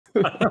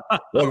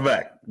Welcome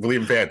back. Bleav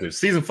in Panthers.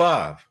 Season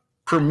 5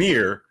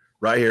 premiere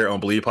right here on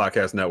Bleav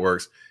Podcast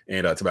Networks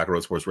and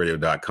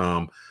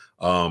TobaccoRoadSportsRadio.com.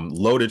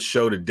 Loaded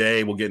show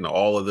today. We'll get into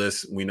all of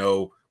this. We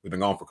know we've been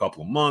gone for a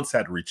couple of months,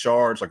 had to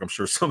recharge, like I'm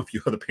sure some of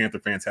you other Panther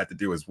fans had to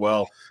do as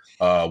well.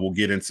 We'll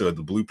get into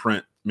the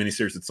Blueprint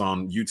miniseries that's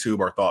on YouTube,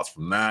 our thoughts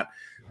from that.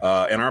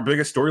 And our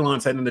biggest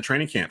storylines heading into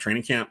training camp.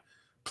 Training camp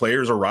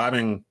players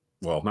arriving.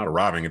 Well, not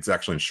arriving. It's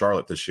actually in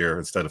Charlotte this year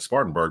instead of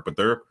Spartanburg. But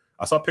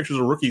I saw pictures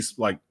of rookies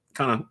like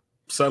kind of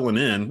settling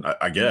in.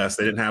 I guess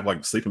they didn't have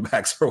like sleeping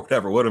bags or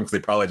whatever with them because they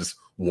probably just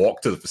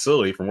walked to the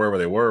facility from wherever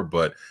they were.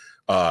 But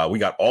we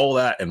got all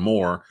that and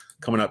more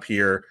coming up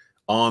here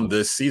on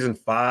this season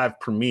 5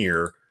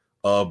 premiere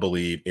of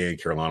Bleav in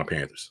Carolina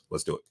Panthers.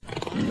 Let's do it.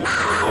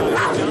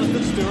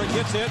 Jonathan Stewart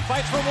gets in,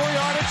 fights for more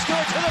yardage.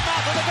 Stewart to the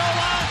mouth of the goal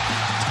line.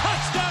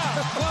 Touchdown!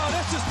 Wow,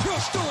 that's just pure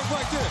Stewart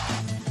right there.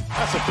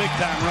 That's a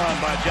big-time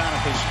run by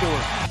Jonathan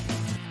Stewart.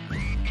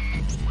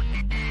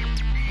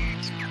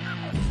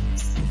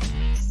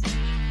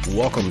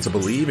 Welcome to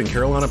Bleav in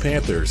Carolina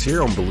Panthers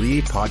here on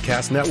Bleav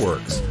Podcast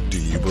Networks.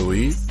 Do you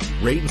believe?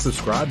 Rate and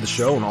subscribe to the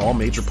show on all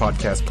major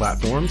podcast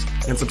platforms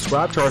and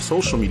subscribe to our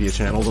social media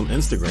channels on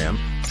Instagram,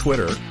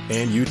 Twitter,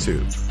 and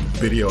YouTube.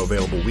 Video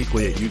available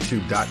weekly at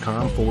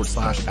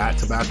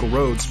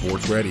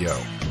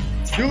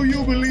youtube.com/@TobaccoRoadSportsRadio. Do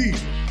you believe?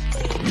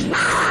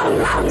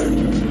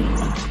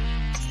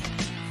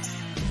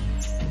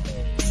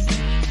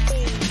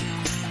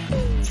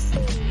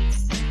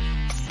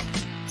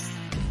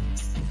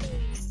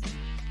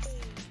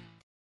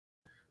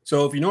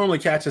 So if you normally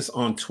catch us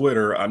on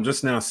Twitter, I'm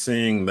just now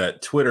seeing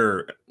that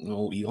Twitter,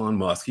 Elon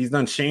Musk, he's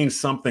done changed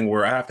something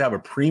where I have to have a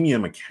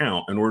premium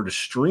account in order to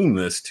stream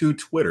this to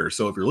Twitter.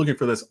 So if you're looking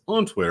for this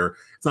on Twitter,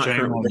 it's not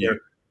currently there.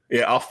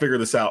 Yeah, I'll figure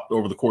this out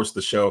over the course of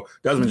the show.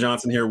 Desmond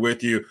Johnson here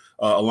with you,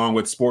 along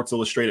with Sports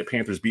Illustrated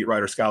Panthers beat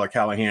writer Schuyler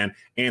Callihan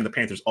and the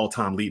Panthers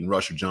all-time leading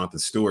rusher Jonathan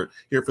Stewart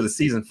here for the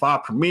season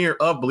 5 premiere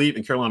of Bleav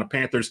in Carolina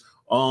Panthers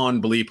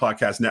on Bleav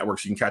Podcast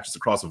Networks. You can catch us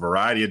across a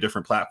variety of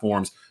different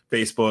platforms,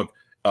 Facebook.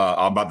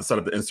 I'm about to set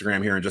up the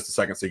Instagram here in just a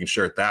second so you can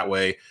share it that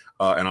way,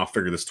 and I'll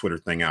figure this Twitter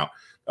thing out.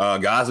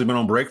 Guys, we've been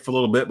on break for a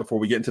little bit before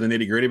we get into the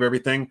nitty-gritty of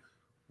everything.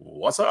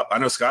 What's up? I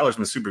know Schuyler's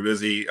been super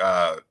busy.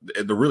 There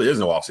really is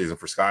no offseason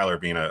for Schuyler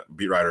being a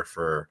beat writer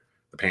for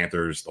the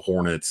Panthers, the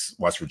Hornets,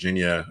 West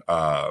Virginia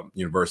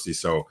University.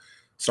 So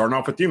starting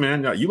off with you,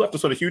 man. You left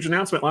us with a huge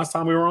announcement last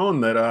time we were on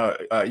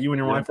that you and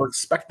your wife were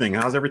expecting.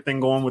 How's everything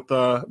going with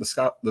the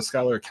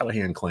Schuyler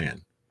Callihan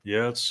clan?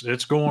 Yeah,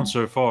 it's going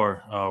so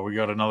far. We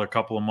got another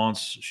couple of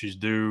months. She's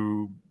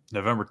due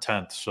November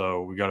 10th,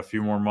 so we got a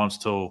few more months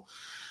till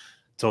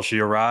she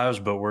arrives,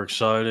 but we're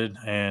excited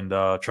and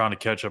trying to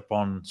catch up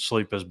on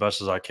sleep as best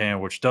as I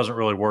can, which doesn't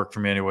really work for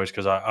me anyways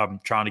because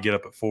I'm trying to get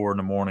up at 4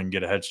 a.m,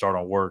 get a head start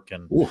on work.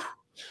 And Oof.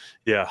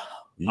 Yeah,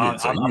 I'm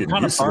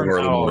kind of burned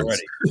out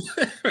already.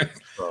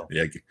 So.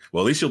 Yeah,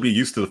 well, at least you'll be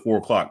used to the 4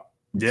 o'clock.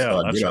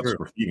 Yeah, that's true.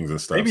 For feedings and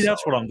stuff. Maybe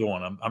that's what I'm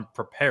doing. I'm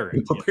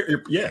preparing.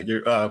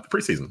 You're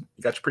preseason.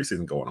 You got your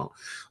preseason going on.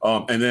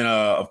 And then,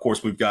 of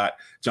course, we've got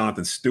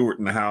Jonathan Stewart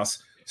in the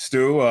house.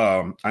 Stu,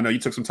 I know you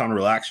took some time to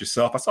relax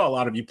yourself. I saw a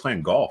lot of you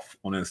playing golf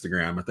on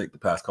Instagram, I think, the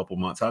past couple of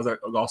months. How's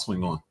that golf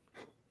swing going?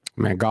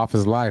 Man, golf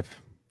is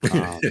life.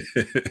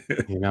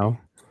 You know?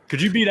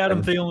 Could you beat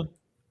Adam Thielen?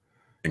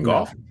 In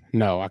golf?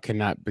 No, I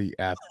cannot beat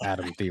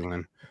Adam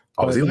Thielen.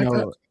 Oh, is he like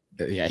that?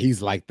 Yeah,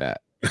 he's like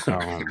that.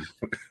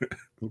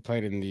 He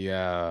played in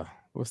the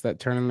what's that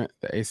tournament?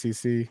 The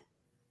ACC.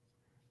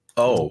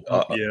 Oh,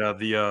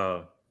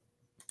 yeah.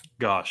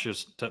 Gosh,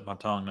 just tip my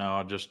tongue now.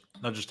 I just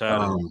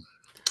had him.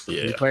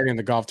 Yeah, he played in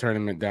the golf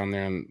tournament down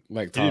there in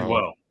Lake Tahoe. He did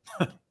well.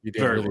 He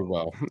did really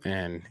well,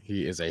 and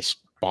he is a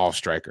ball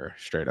striker,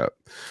 straight up.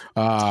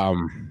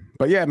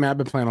 But yeah, man, I've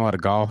been playing a lot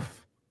of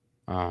golf.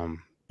 Been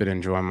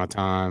enjoying my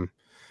time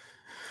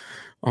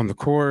on the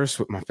course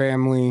with my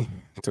family.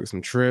 Took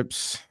some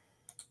trips.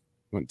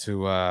 Went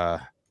to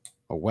a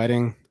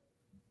wedding.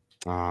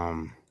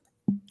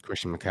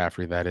 Christian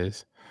McCaffrey, that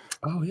is.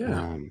 Oh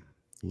yeah.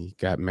 He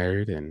got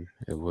married, and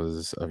it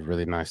was a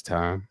really nice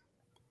time.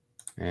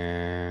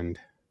 And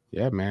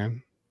yeah,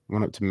 man,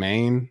 went up to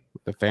Maine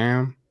with the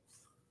fam.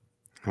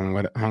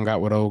 Hung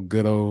out with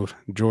good old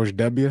George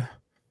W.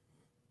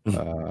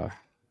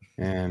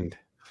 And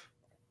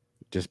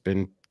just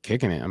been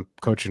kicking it. I'm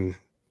coaching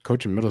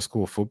middle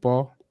school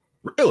football.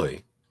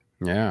 Really?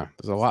 Yeah,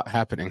 there's a lot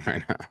happening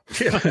right now.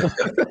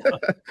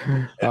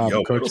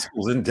 Middle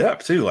school's in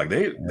depth too. Like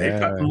they've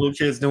got some little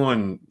kids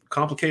doing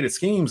complicated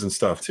schemes and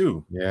stuff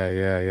too.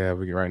 Yeah.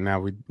 We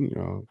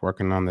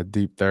working on the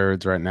deep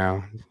thirds right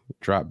now,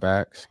 drop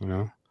backs.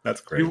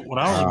 That's great. When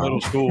I was in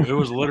middle school, it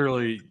was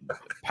literally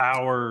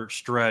power,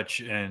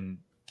 stretch, and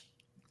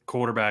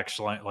quarterback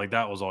slant. Like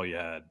that was all you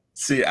had.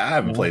 See, I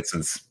haven't played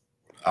since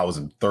I was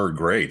in 3rd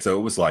grade, so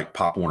it was like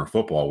Pop Warner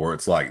football, where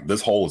it's like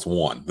this hole is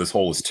 1, this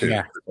hole is 2,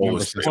 yeah. This hole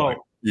is 3. Well,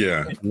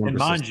 yeah. And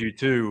mind you,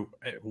 too,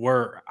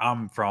 where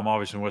I'm from,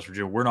 obviously in West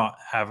Virginia, we're not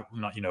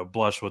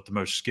blessed with the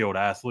most skilled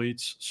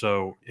athletes.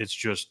 So it's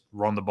just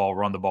run the ball.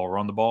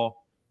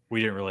 we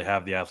didn't really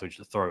have the athletes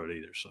to throw it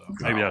either. So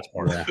maybe that's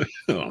part of it.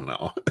 I don't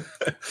know.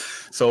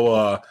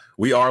 So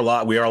we are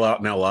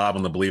now live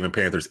on the Bleav in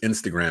Panthers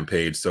Instagram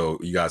page, so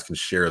you guys can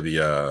share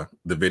the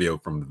video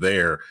from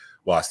there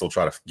while I still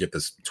try to get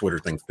this Twitter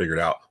thing figured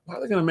out. Why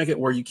are they going to make it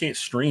where you can't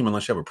stream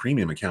unless you have a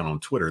premium account on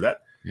Twitter?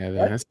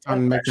 It's time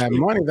to make that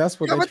money. That's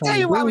what they're trying to do. I'm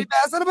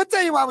gonna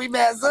tell you why we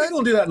mad, son. They're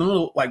going to do that in the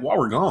middle, like while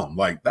we're gone.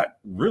 Like that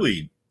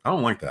really. I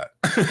don't like that.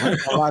 I'm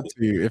gonna lie to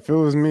you. If it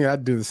was me,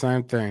 I'd do the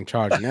same thing,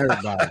 charging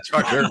everybody.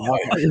 Y'all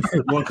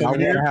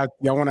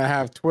want to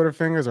have Twitter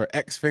fingers or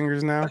X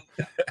fingers now?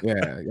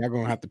 Yeah, y'all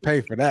gonna have to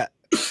pay for that.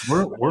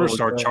 We're gonna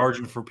start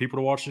charging for people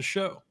to watch the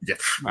show. Yeah,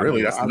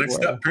 really. That's the next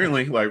step.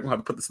 Apparently, like we'll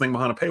have to put this thing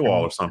behind a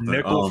paywall or something.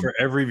 Nickel for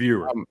every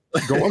viewer.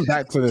 Going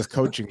back to this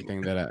coaching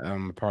thing that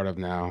I'm a part of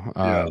now.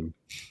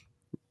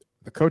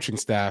 The coaching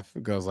staff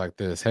goes like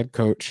this: head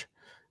coach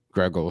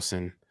Greg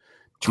Olson,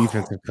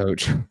 defensive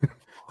coach.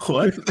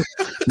 What?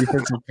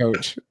 Defensive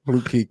coach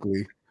Luke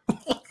Kuechly,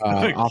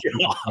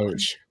 offensive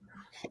coach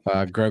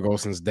Greg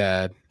Olson's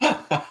dad,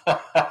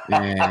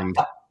 and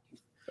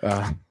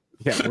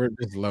we're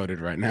just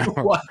loaded right now.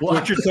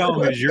 What you're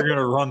telling me is you're going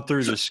to run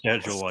through the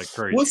schedule like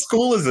crazy. What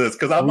school is this?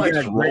 Because I might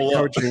got great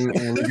coaching,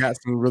 and we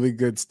got some really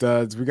good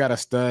studs. We got a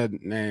stud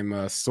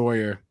named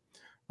Sawyer.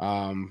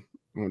 I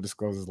won't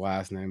disclose his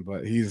last name,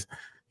 but he's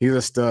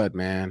a stud,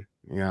 man.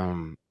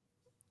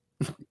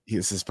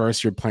 He's his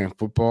first year playing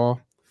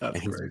football. That's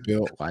and he's crazy.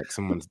 built like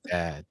someone's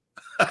dad.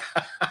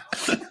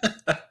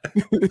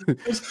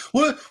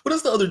 What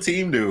does the other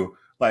team do?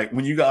 Like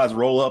when you guys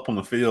roll up on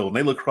the field, and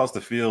they look across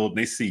the field, and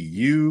they see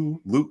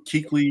you, Luke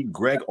Kuechly,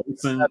 Greg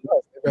Olson.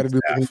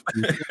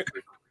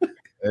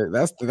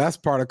 That's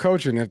part of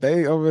coaching. If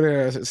they over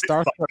there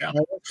start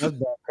that's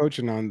bad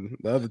coaching on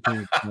the other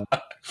team.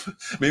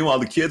 Meanwhile,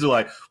 the kids are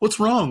like,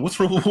 "What's wrong? What's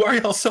wrong? Why are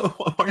y'all so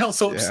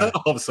upset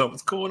all of a sudden?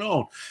 What's going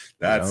on?"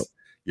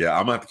 Yeah,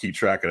 I'm gonna have to keep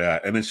track of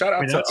that. And then shout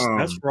out to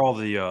that's for all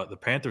the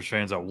Panthers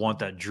fans that want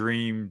that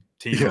dream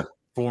team of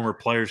former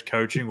players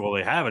coaching. Well,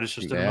 they have it. It's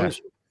just a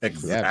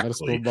exactly. Middle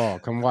school ball.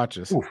 Come watch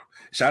us. Ooh.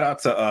 Shout out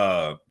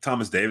to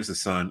Thomas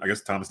Davis's son. I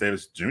guess Thomas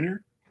Davis Jr.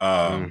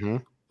 The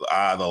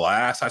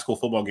last high school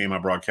football game I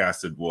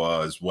broadcasted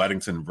was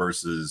Weddington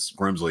versus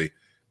Grimsley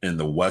in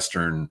the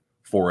Western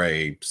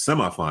 4A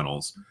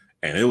semifinals,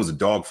 and it was a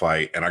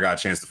dogfight. And I got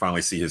a chance to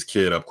finally see his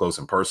kid up close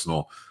and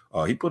personal.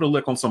 He put a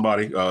lick on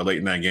somebody late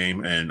in that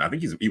game, and I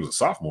think he was a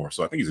sophomore,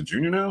 so I think he's a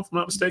junior now, if I'm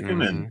not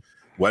mistaken. And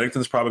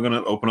Weddington's probably going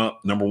to open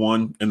up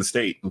 #1 in the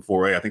state in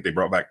 4A. I think they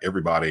brought back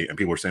everybody, and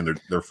people are saying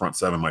their front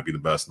seven might be the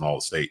best in all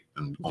the state.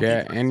 And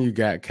you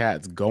got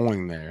cats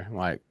going there.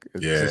 Like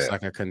it's just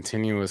like a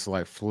continuous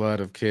like flood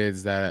of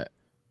kids that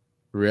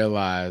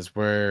realize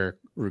where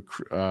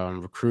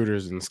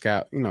recruiters and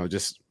scout,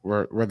 just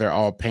where they're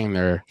all paying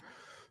their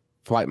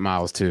flight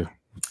miles to.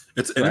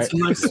 It's a nice I'm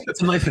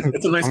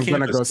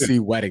gonna go see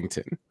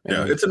Weddington.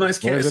 Yeah, it's a nice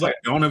campus. Like,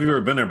 I don't know if you've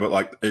ever been there, but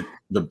like the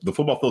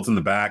football field's in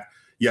the back.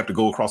 You have to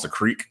go across a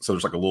creek, so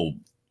there's like a little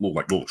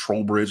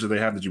troll bridge that they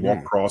have that you walk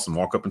across and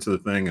walk up into the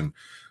thing, and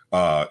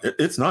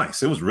it's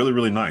nice. It was really,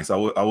 really nice. I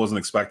wasn't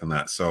expecting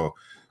that. So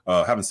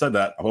having said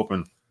that, I'm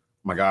hoping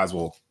my guys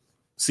will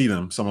see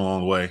them somewhere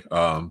along the way.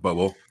 But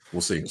we'll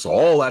see. So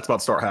all that's about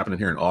to start happening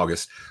here in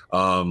August.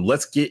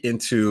 Let's get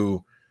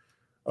into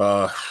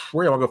where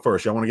y'all go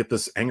first? Y'all want to get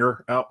this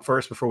anger out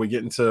first before we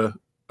get into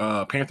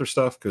Panther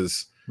stuff?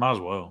 Because might as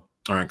well.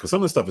 All right, because some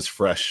of this stuff is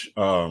fresh.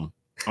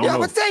 I'm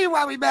gonna tell you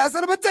why we mad,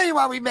 son.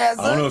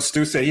 I don't know if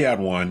Stu said he had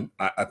one.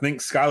 I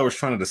think Schuyler was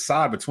trying to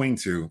decide between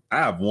two. I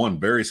have one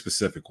very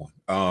specific one.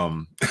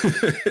 And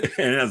it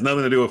has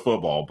nothing to do with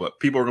football, but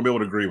people are gonna be able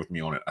to agree with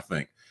me on it, I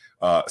think.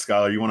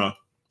 Schuyler, you wanna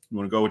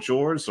go with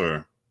yours,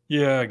 or?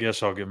 Yeah, I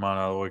guess I'll get mine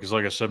out of the way because,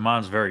 like I said,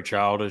 mine's very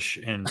childish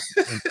and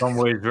in some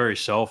ways very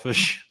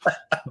selfish.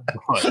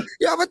 I'm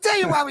gonna tell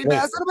you why we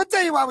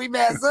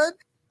mad, son.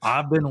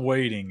 I've been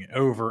waiting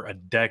over a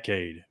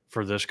decade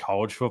for this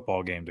college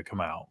football game to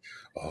come out.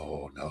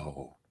 Oh,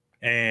 no.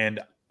 And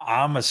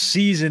I'm a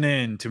season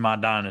into my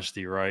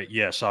dynasty, right?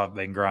 Yes, I've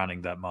been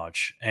grinding that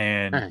much.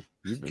 And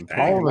you've been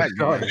playing that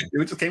game.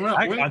 It just came out.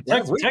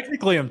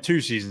 Technically, I'm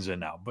 2 seasons in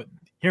now, but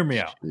hear me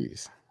out.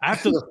 Jeez.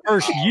 After the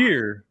first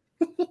year,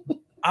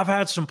 I've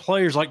had some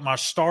players like my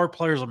star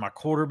players, like my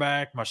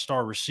quarterback, my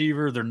star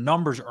receiver, their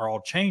numbers are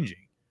all changing.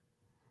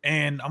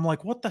 And I'm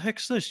like, what the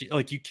heck's this?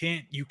 Like, you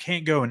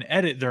can't go and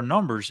edit their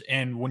numbers.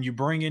 And when you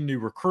bring in new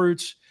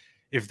recruits,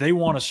 if they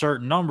want a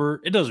certain number,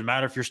 it doesn't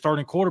matter if your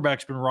starting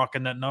quarterback's been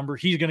rocking that number,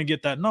 he's going to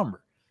get that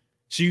number.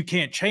 So you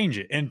can't change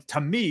it. And to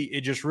me,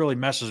 it just really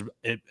messes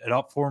it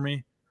up for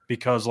me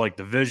because like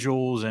the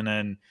visuals, and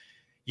then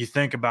you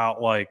think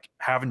about like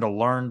having to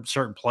learn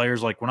certain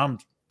players. Like when I'm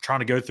trying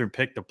to go through and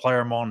pick the player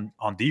I'm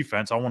on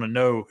defense, I want to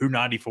know who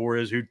 94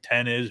 is, who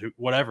 10 is, who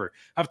whatever.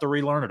 I have to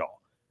relearn it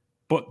all.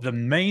 But the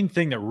main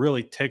thing that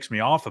really ticks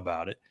me off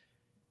about it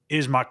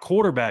is my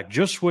quarterback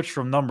just switched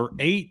from number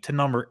 8 to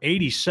number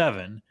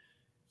 87,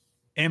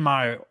 and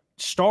my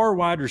star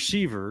wide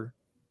receiver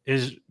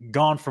is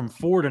gone from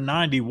 4 to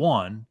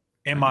 91,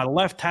 and my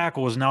left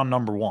tackle is now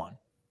number 1,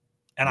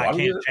 and I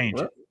can't change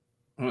it.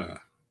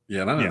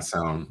 Yeah, that doesn't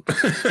sound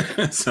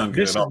good This at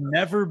has all.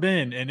 never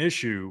been an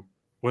issue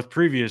with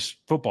previous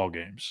football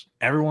games.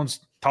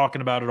 Everyone's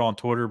talking about it on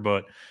Twitter,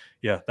 but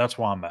yeah, that's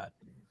why I'm mad.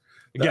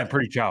 Again,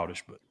 pretty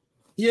childish, but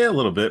yeah, a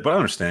little bit, but I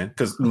understand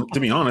because to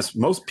be honest,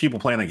 most people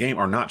playing that game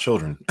are not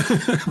children.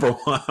 From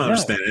what I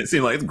understand, it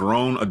seems like it's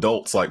grown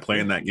adults like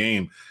playing that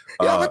game.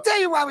 I'm gonna tell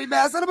you why we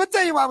mad, son. I'm gonna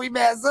tell you why we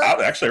mad, son.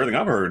 Actually, everything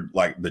I've heard,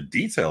 like the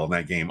detail in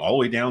that game, all the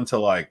way down to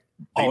like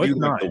they do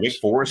like the Wake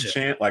Forest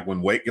chant, like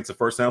when Wake gets a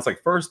first down, it's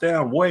like first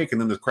down Wake,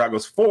 and then the crowd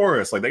goes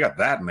Forest. Like they got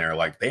that in there.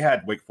 Like they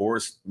had Wake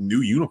Forest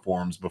new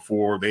uniforms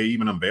before they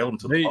even unveiled them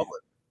to the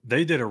public.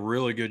 They did a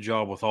really good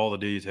job with all the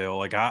detail.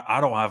 Like I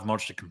don't have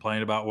much to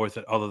complain about with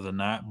it other than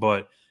that,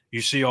 but you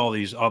see all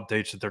these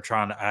updates that they're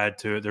trying to add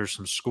to it. There's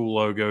some school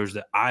logos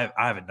that I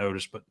haven't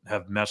noticed but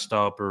have messed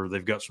up, or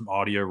they've got some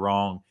audio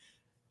wrong.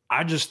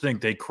 I just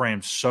think they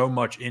crammed so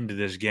much into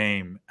this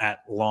game at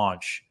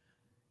launch,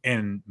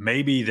 and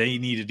maybe they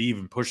needed to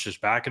even push this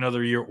back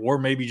another year, or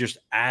maybe just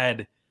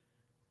add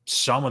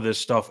some of this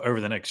stuff over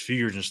the next few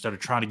years instead of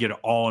trying to get it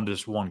all into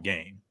this one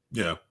game.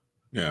 Yeah.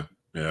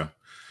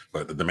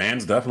 But the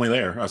demand's definitely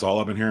there. That's all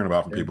I've been hearing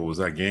about from people was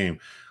that game.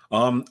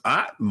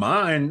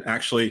 Mine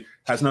actually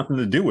has nothing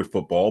to do with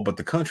football, but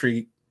the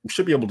country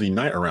should be able to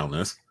unite around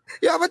this.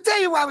 Yeah, I'm gonna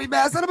tell you why we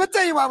mad, son. I'm gonna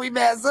tell you why we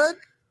mad, son.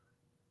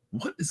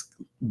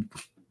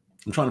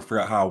 I'm trying to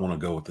figure out how I want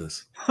to go with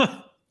this.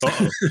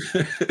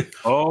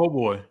 Oh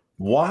boy.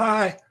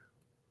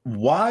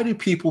 Why do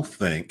people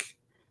think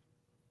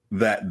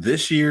that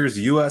this year's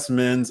U.S.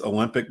 men's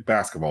Olympic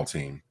basketball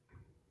team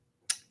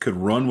could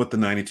run with the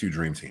 92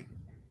 Dream Team?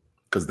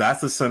 Because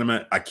that's the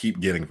sentiment I keep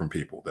getting from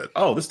people that,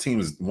 oh, this team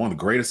is one of the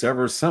greatest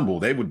ever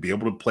assembled. They would be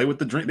able to play with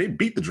the Dream. They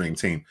beat the Dream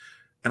Team.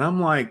 And I'm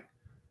like,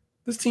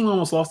 this team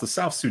almost lost to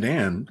South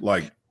Sudan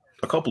like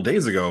a couple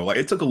days ago. Like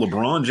it took a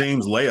LeBron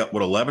James layup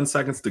with 11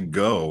 seconds to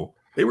go.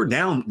 They were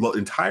down the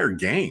entire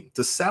game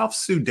to South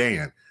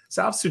Sudan.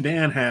 South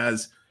Sudan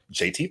has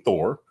JT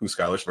Thor, who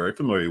Schuyler's very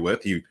familiar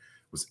with. He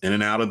was in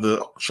and out of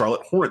the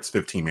Charlotte Hornets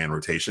 15-man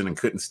rotation and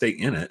couldn't stay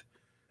in it.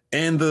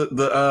 And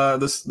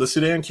the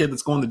Sudan kid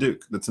that's going to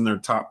Duke, that's in their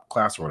top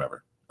class or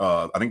whatever.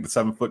 I think the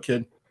 7-foot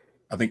kid,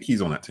 I think he's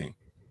on that team.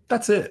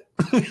 That's it.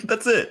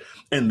 That's it.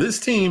 And this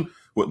team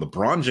with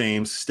LeBron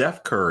James,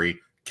 Steph Curry,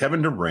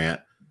 Kevin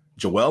Durant,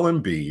 Joel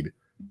Embiid,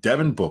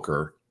 Devin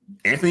Booker,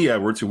 Anthony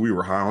Edwards, who we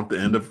were high on at the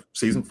end of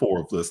season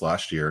 4 of this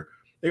last year.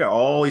 They got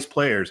all these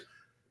players.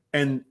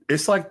 And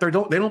it's like they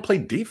don't play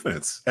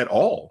defense at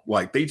all.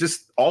 Like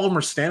all of them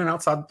are standing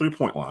outside the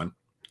 3-point line.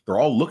 They're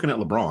all looking at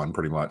LeBron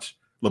pretty much.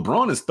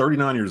 LeBron is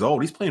 39 years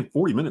old. He's playing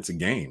 40 minutes a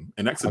game,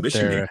 an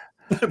exhibition game.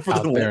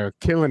 Out there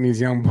killing these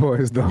young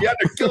boys, though. Yeah,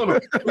 they're killing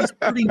them. He's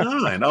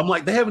 39. I'm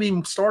like, they haven't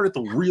even started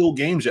the real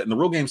games yet. And the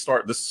real games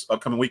start this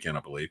upcoming weekend,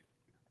 I believe.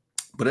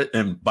 But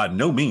and by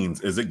no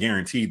means is it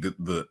guaranteed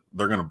that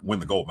they're going to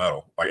win the gold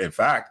medal. Like, in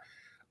fact,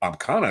 I'm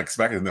kind of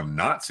expecting them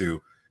not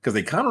to, because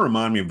they kind of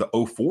remind me of the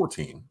 04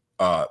 team,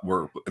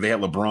 where they had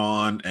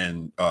LeBron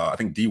and I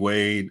think D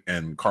Wade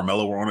and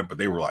Carmelo were on it, but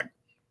they were like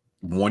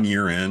 1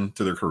 year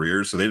into their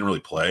careers, so they didn't really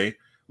play.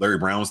 Larry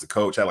Brown was the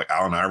coach, had like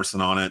Allen Iverson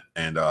on it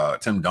and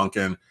Tim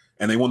Duncan,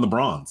 and they won the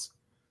bronze.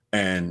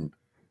 And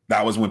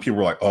that was when people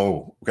were like,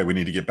 oh, okay, we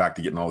need to get back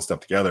to getting all this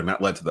stuff together. And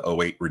that led to the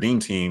 08 Redeem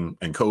team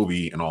and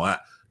Kobe and all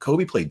that.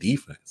 Kobe played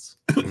defense.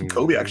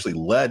 Kobe actually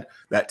led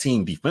that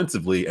team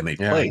defensively, and they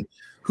played.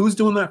 Who's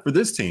doing that for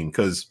this team?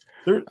 Because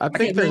I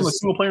think there's a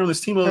single player on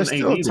this team. There's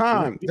still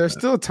time. There's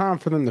still time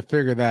for them to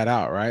figure that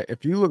out, right?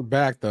 If you look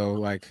back, though,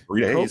 like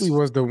Kobe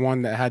was the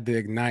one that had to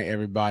ignite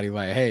everybody.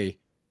 Like, hey,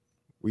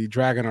 we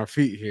dragging our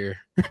feet here.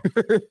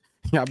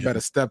 Y'all better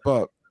step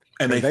up.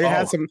 And they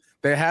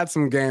had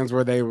some games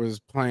where they was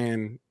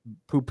playing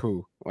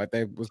poo-poo, like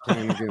they was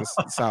playing against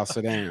South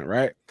Sudan,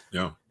 right?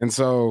 Yeah. And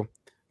so,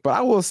 but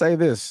I will say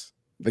this: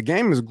 the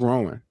game is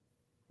growing,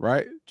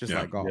 right? Just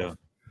like golf.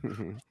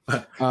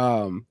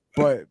 Yeah.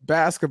 But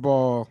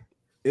basketball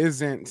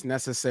isn't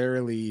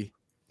necessarily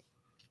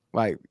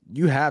like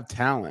you have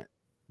talent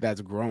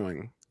that's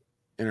growing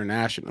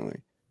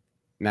internationally.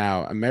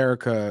 Now,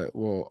 America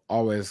will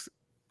always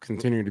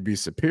continue to be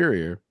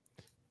superior,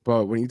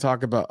 but when you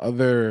talk about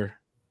other,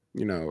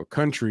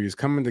 countries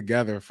coming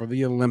together for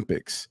the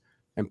Olympics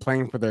and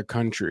playing for their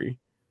country,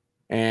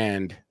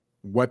 and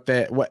what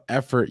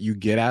effort you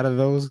get out of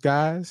those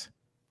guys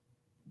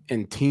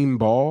in team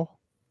ball,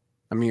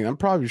 I mean, I'm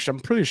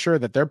pretty sure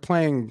that they're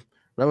playing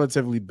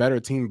relatively better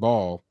team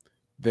ball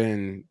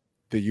than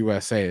the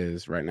USA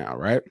is right now,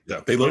 right?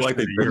 Yeah, they look like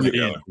they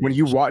when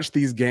you watch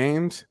these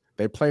games,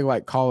 they play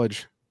like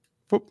college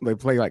football, they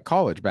play like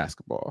college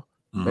basketball.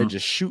 Mm-hmm. They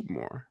just shoot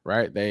more,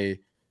 right? They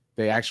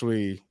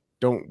actually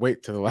don't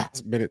wait to the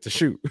last minute to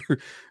shoot.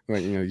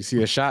 Like, you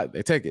see a shot,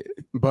 they take it.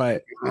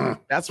 But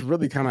that's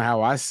really kind of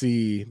how I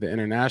see the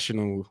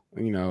international,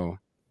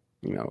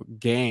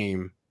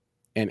 game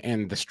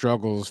and the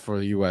struggles for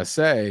the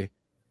USA.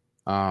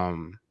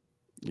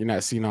 You're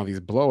not seeing all these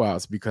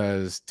blowouts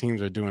because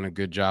teams are doing a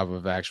good job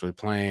of actually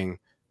playing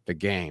the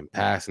game,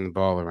 passing the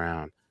ball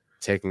around,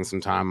 taking some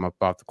time up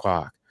off the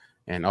clock.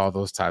 and all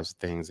those types of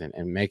things,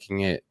 and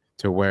making it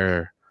to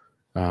where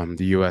the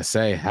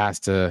USA has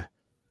to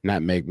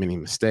not make many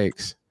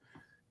mistakes.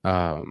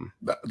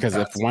 Because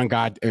if one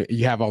guy,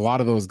 you have a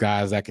lot of those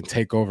guys that can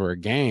take over a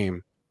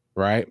game,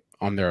 right,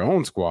 on their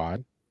own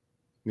squad,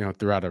 you know,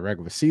 throughout a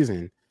regular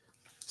season.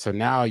 So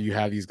now you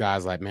have these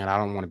guys like, man, I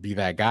don't want to be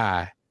that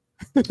guy.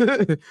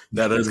 That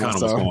is kind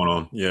of what's going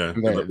on. Yeah.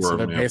 So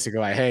they're basically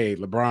like, hey,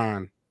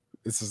 LeBron,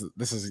 this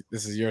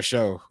is your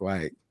show.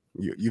 Like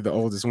you're the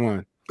oldest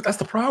one. But that's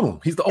the problem.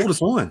 He's the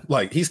oldest one.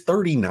 Like he's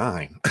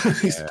 39.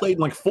 He's played in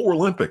like 4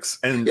 Olympics.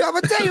 And yeah, I'm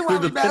gonna tell you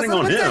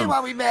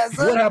why we mad.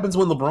 What happens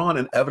when LeBron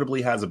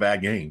inevitably has a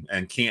bad game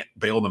and can't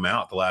bail them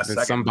out the last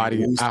second?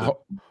 Somebody,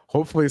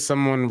 hopefully,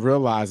 someone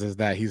realizes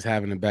that he's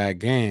having a bad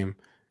game,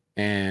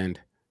 and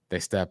they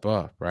step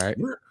up. Right?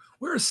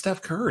 Where is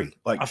Steph Curry?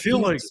 Like I feel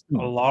like a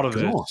lot of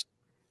it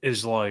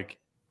is like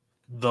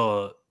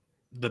the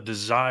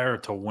desire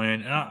to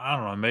win. And I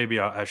don't know. Maybe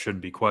I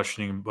shouldn't be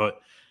questioning,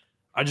 but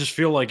I just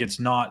feel like it's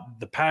not,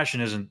 the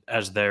passion isn't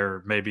as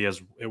there maybe as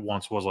it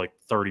once was like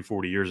 30,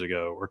 40 years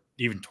ago, or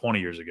even 20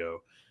 years ago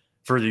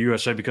for the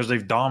USA, because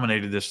they've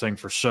dominated this thing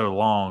for so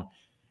long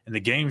and the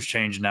game's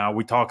changed now.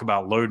 We talk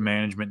about load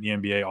management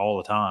in the NBA all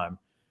the time.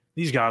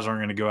 These guys aren't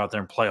going to go out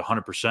there and play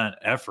 100%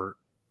 effort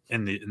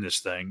in this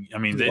thing. I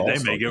mean, they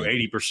may go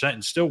 80%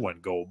 and still win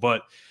gold.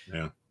 But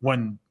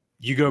when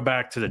you go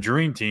back to the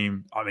Dream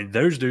Team, I mean,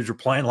 those dudes were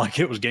playing like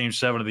it was Game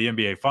 7 of the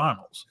NBA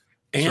Finals.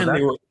 And so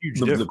they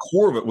were the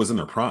core of it was in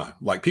their prime.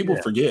 Like people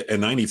forget in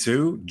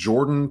 '92,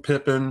 Jordan,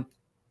 Pippen,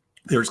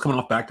 they were just coming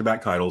off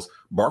back-to-back titles.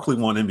 Barkley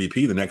won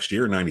MVP the next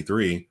year in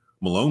 '93.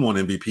 Malone won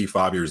MVP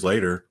 5 years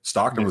later.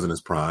 Stockton was in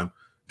his prime.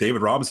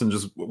 David Robinson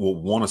just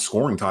won a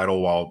scoring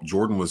title while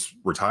Jordan was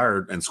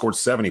retired and scored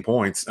 70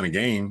 points in a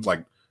game.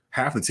 Like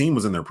half the team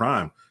was in their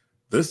prime.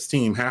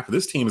 Half of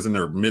this team is in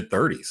their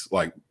mid-30s.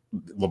 Like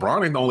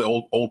LeBron ain't the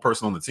only old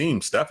person on the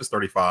team. Steph is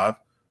 35.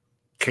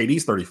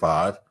 KD's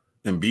 35.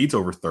 Embiid's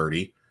over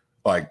 30.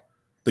 Like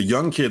the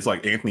young kids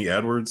like Anthony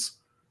Edwards,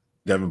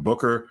 Devin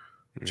Booker,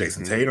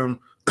 Jason Tatum,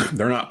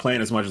 they're not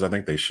playing as much as I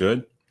think they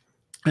should.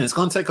 And it's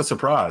going to take a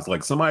surprise.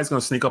 Like somebody's going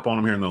to sneak up on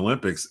them here in the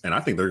Olympics, and I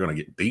think they're going to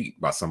get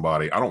beat by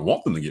somebody. I don't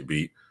want them to get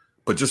beat,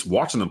 but just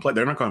watching them play,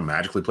 they're not going to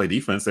magically play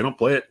defense. They don't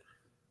play it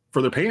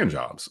for their paying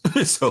jobs.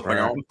 So like,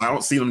 I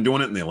don't see them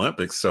doing it in the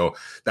Olympics. So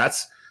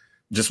that's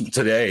just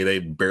today. They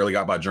barely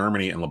got by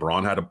Germany, and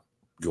LeBron had to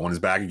go on his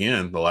back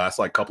again the last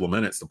like couple of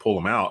minutes to pull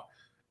them out.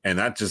 And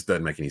that just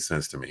doesn't make any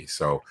sense to me.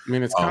 So I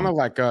mean, it's kind of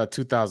like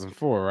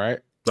 2004, right?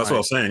 That's what I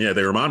was saying. Yeah,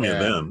 they remind me of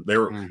them.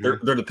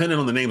 They're dependent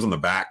on the names on the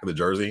back of the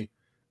jersey,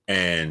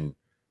 and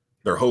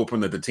they're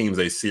hoping that the teams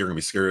they see are going to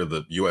be scared of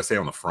the USA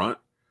on the front.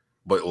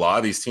 But a lot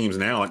of these teams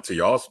now, like to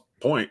y'all's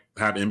point,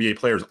 have NBA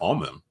players on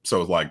them. So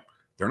it's like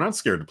they're not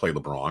scared to play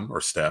LeBron or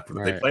Steph.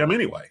 They play them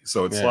anyway.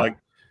 So it's like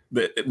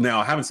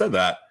now, having said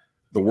that,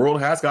 the world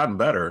has gotten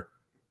better.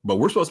 But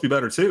we're supposed to be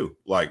better too.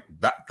 Like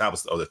that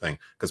was the other thing.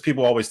 Because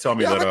people always tell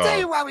me that I'm gonna tell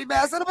you why we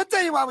mad, son. I'm gonna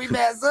tell you why we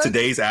mad, son.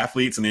 Today's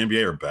athletes in the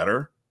NBA are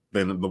better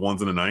than the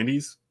ones in the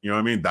 90s. You know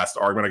what I mean? That's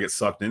the argument I get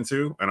sucked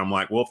into. And I'm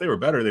like, well, if they were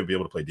better, they'd be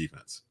able to play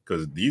defense.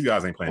 Because these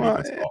guys ain't playing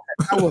defense at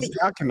all.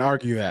 I can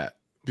argue that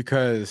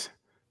because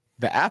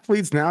the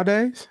athletes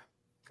nowadays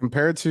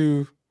compared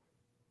to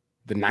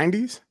the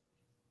 90s,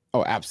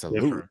 oh,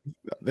 absolutely.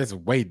 That's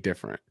way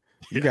different.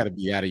 You got to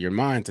be out of your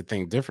mind to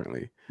think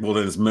differently. Well,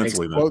 then it's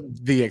mentally.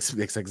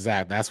 It's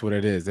exact. That's what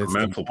it is. It's the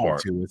mental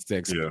part.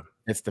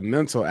 It's the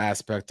mental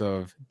aspect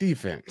of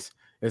defense.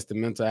 It's the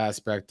mental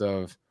aspect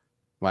of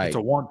like it's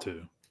a want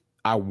to.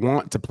 I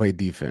want to play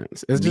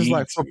defense. It's just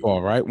like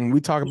football, right? When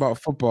we talk about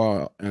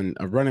football and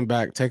a running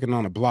back taking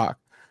on a block,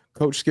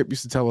 Coach Skip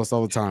used to tell us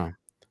all the time,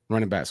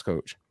 running backs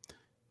coach,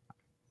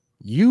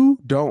 you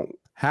don't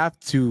have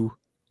to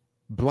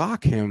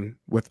block him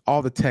with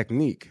all the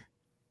technique.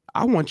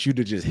 I want you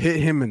to just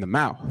hit him in the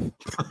mouth.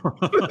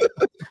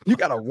 You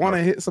got to want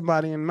to hit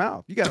somebody in the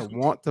mouth. You got to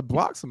want to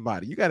block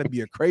somebody. You got to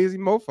be a crazy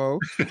mofo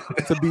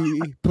to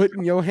be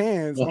putting your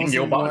hands on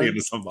your body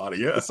into somebody.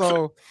 Yeah.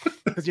 So,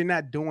 because you're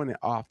not doing it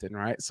often,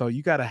 right? So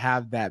you got to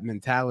have that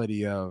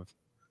mentality of,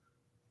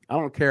 I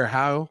don't care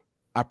how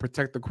I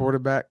protect the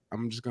quarterback.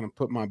 I'm just going to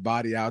put my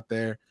body out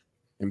there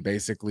and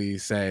basically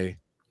say,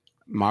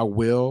 my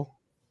will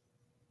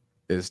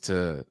is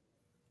to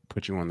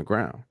put you on the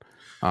ground.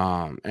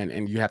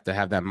 And you have to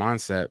have that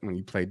mindset when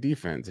you play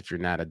defense. If you're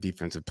not a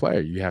defensive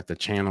player, you have to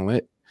channel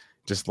it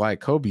just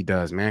like Kobe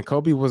does, man.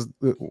 Kobe was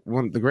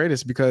one of the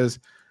greatest because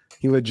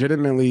he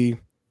legitimately,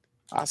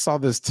 I saw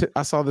this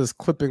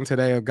clipping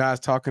today of guys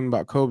talking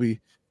about Kobe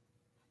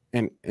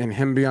and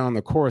him being on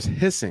the course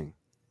hissing,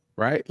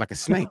 right? Like a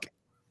snake.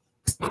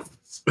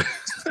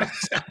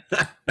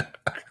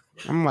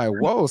 I'm like,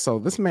 whoa. So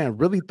this man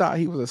really thought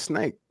he was a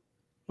snake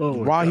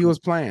while he was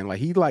playing. Like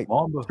he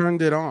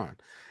turned it on.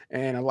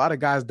 And a lot of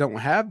guys don't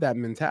have that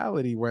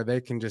mentality where they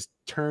can just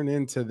turn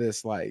into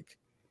this, like,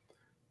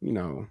 you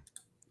know,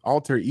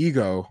 alter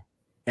ego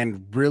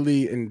and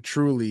really and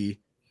truly,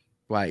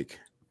 like,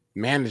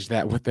 manage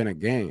that within a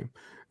game.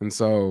 And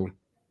so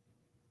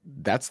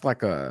that's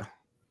like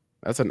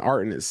That's an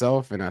art in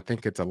itself, and I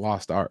think it's a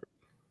lost art.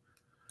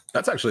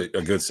 That's actually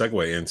a good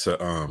segue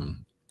into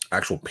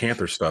actual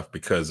Panther stuff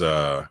because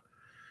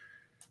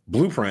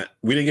Blueprint,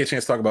 we didn't get a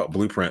chance to talk about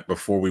Blueprint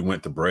before we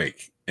went to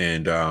break.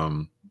 And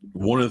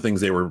one of the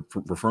things they were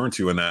referring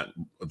to in that,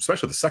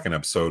 especially the second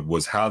episode,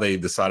 was how they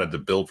decided to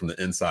build from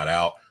the inside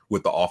out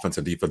with the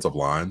offensive and defensive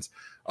lines,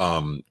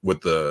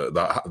 with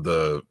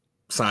the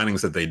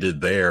signings that they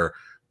did there.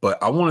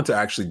 But I wanted to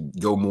actually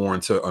go more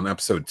into on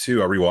episode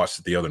 2. I rewatched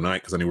it the other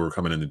night because I knew we were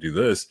coming in to do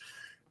this,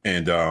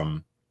 and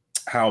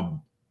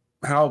how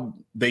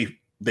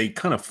they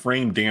kind of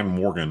framed Dan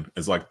Morgan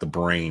as like the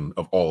brain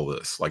of all of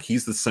this. Like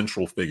he's the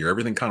central figure.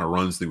 Everything kind of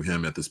runs through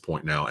him at this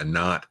point now, and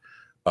not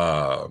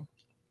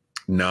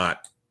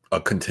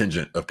a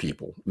contingent of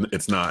people.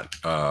 It's not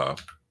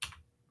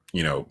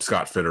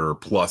Scott Fitter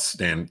plus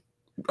Dan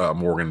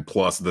Morgan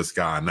plus this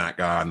guy and that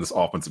guy and this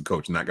offensive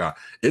coach and that guy.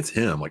 It's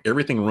him. Like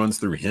everything runs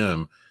through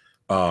him.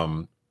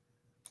 And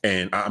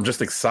I'm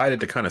just excited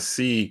to kind of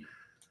see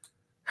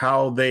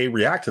how they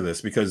react to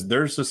this, because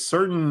there's a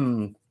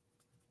certain,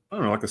 I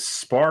don't know, like a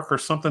spark or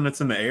something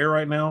that's in the air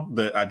right now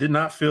that I did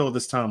not feel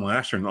this time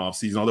last year in the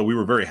offseason, although we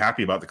were very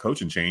happy about the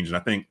coaching change. And I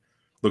think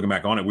looking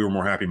back on it, we were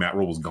more happy Matt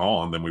Rule was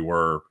gone than we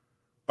were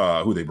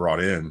who they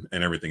brought in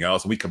and everything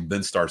else. And we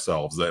convinced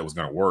ourselves that it was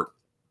going to work.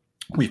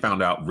 We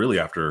found out really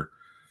after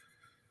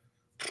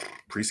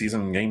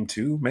preseason game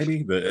 2,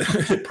 maybe,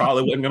 that it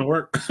probably wasn't going to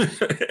work.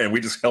 And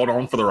we just held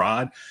on for the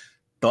ride.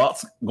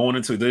 Thoughts going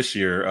into this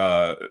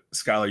year,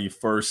 Schuyler, you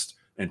first,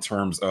 in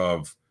terms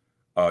of,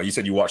 you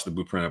said you watched the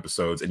Blueprint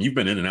episodes and you've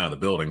been in and out of the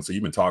building. So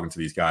you've been talking to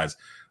these guys.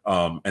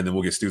 And then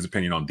we'll get Stu's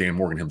opinion on Dan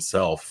Morgan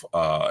himself,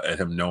 and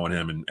him knowing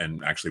him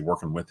and actually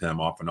working with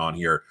him off and on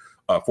here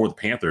for the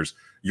Panthers.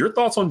 Your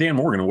thoughts on Dan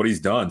Morgan and what he's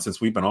done since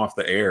we've been off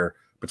the air,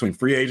 between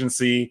free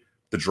agency,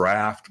 the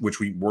draft, which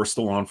we're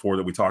still on for,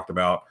 that we talked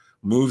about,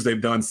 moves they've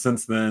done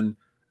since then,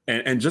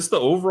 and just the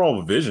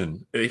overall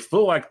vision. They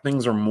feel like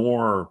things are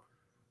more,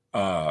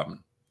 I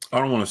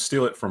don't want to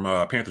steal it from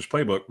Panthers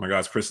playbook, my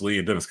guys Chris Lee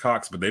and Dennis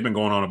Cox, but they've been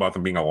going on about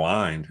them being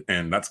aligned,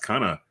 and that's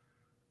kind of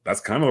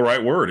the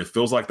right word. It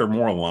feels like they're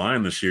more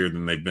aligned this year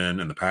than they've been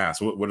in the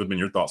past. What have been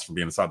your thoughts from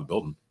being inside the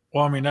building?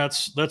 Well, I mean,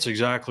 that's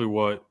exactly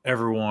what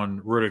everyone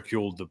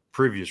ridiculed the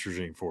previous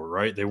regime for,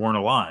 right? They weren't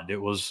aligned.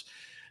 It was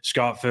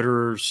Scott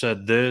Fitterer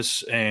said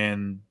this,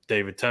 and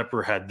David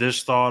Tepper had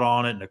this thought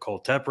on it.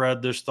 Nicole Tepper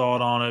had this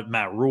thought on it.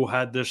 Matt Rule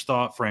had this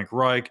thought. Frank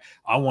Reich,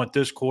 I want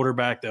this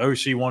quarterback. The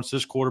OC wants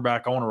this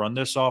quarterback. I want to run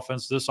this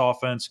offense, this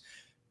offense.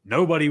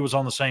 Nobody was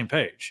on the same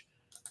page.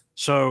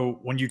 So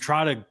when you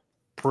try to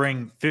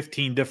bring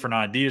 15 different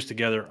ideas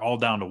together all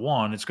down to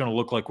one, it's going to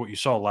look like what you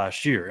saw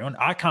last year. And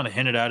I kind of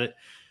hinted at it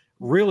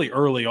really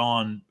early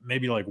on,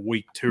 maybe like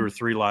week 2 or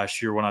 3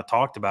 last year when I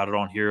talked about it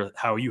on here,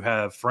 how you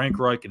have Frank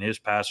Reich and his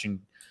passing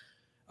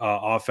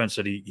offense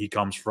that he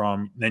comes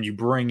from. Then you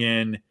bring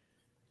in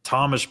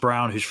Thomas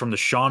Brown, who's from the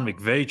Sean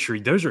McVay tree.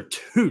 Those are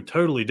 2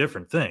 totally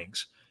different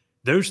things.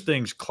 Those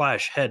things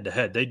clash head to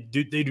head. They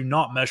do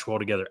not mesh well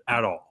together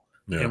at all.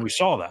 Yeah. And we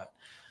saw that.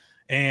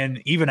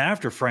 And even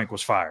after Frank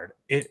was fired,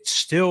 it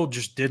still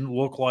just didn't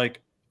look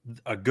like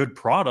a good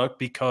product,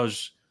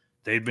 because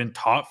they'd been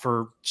taught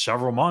for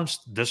several months,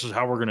 this is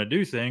how we're going to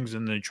do things.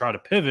 And they try to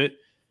pivot,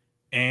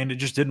 and it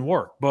just didn't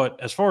work.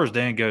 But as far as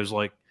Dan goes,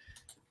 like,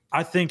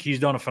 I think he's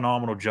done a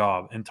phenomenal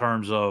job in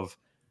terms of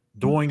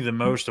doing the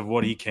most of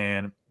what he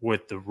can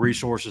with the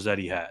resources that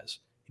he has.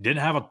 He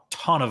didn't have a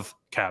ton of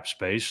cap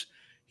space.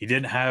 He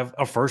didn't have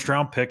a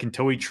first-round pick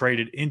until he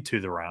traded into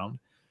the round.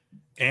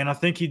 And I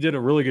think he did a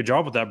really good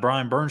job with that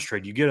Brian Burns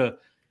trade. You get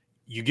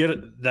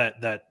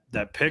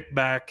that pick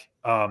back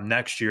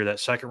next year, that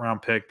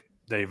second-round pick.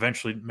 They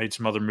eventually made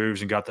some other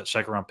moves and got that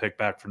second-round pick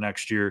back for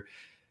next year.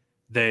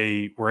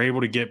 They were able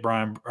to get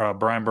Brian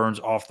Burns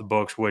off the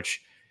books,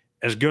 which,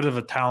 as good of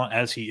a talent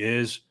as he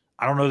is,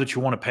 I don't know that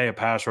you want to pay a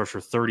pass rusher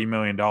 $30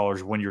 million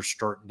when you're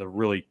starting to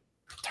really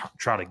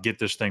try to get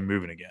this thing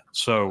moving again.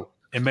 So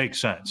it makes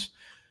sense.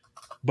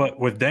 But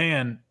with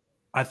Dan,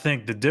 I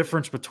think the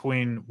difference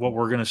between what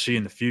we're going to see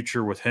in the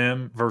future with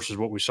him versus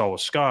what we saw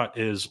with Scott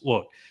is,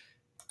 look,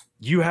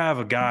 you have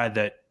a guy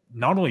that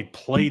not only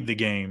played the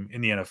game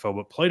in the NFL,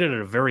 but played it at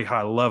a very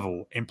high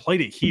level and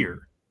played it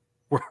here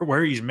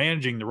where he's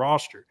managing the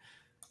roster.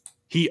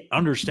 He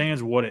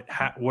understands what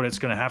it's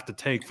going to have to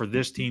take for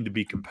this team to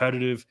be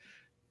competitive,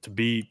 to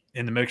be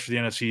in the mix for the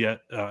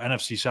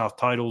NFC South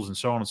titles, and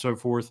so on and so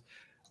forth.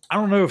 I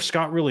don't know if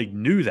Scott really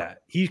knew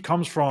that. He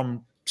comes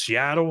from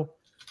Seattle,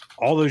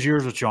 all those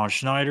years with John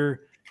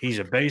Schneider. He's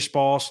a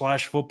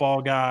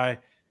baseball/football guy.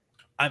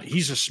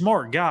 He's a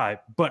smart guy,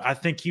 but I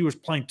think he was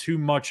playing too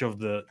much of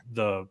the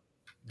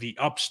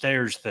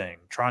upstairs thing,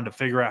 trying to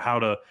figure out how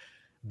to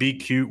be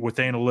cute with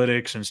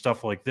analytics and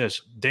stuff like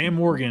this. Dan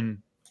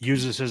Morgan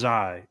uses his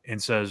eye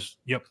and says,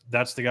 yep,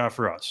 that's the guy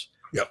for us.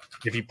 Yep.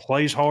 If he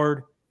plays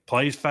hard,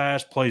 plays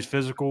fast, plays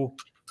physical,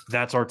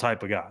 that's our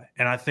type of guy.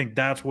 And I think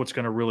that's what's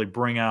going to really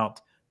bring out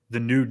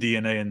the new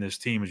DNA in this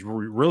team, is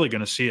we're really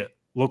going to see it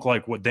look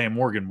like what Dan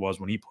Morgan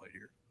was when he played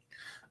here.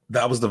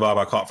 That was the vibe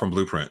I caught from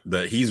Blueprint,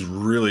 that he's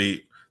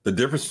really The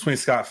difference between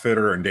Scott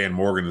Fitter and Dan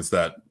Morgan is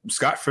that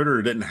Scott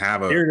Fitter didn't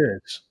have a. Here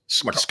it is.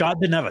 Scott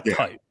didn't have a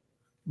type.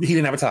 He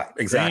didn't have a type.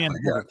 Exactly. Dan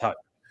had a type.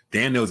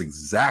 Dan knows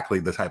exactly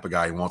the type of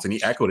guy he wants, and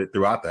he echoed it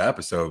throughout the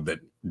episode. That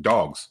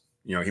dogs.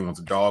 He wants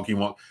a dog.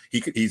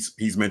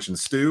 He's mentioned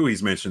Stu.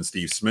 He's mentioned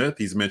Steve Smith.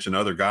 He's mentioned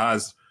other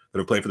guys that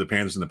have played for the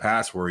Panthers in the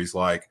past, where he's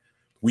like,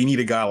 we need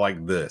a guy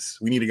like this.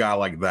 We need a guy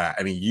like that.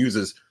 And he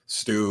uses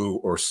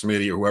Stu or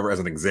Smitty or whoever as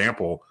an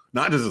example,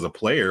 not just as a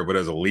player, but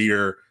as a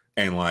leader,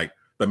 and like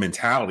the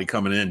mentality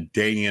coming in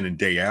and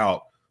day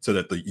out, so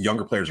that the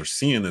younger players are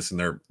seeing this and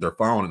they're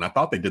following. And I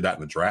thought they did that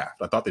in the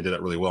draft. I thought they did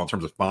that really well in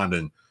terms of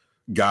finding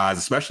guys,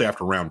 especially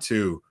after round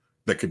 2,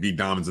 that could be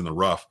diamonds in the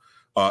rough.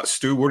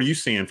 Stu, what are you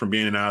seeing from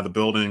being in and out of the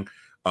building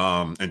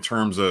in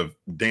terms of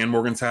Dan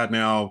Morgan's had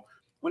now?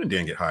 When did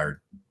Dan get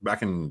hired?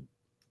 Back in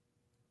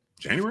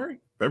January?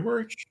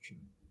 February?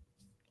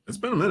 It's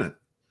been a minute.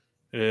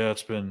 Yeah,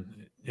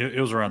 it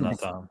was around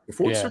that time.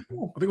 Before the Super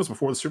Bowl? I think it was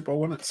before the Super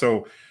Bowl, wasn't it?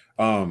 So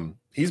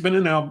he's been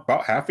in now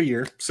about half a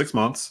year, 6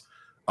 months.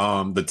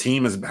 The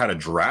team has had a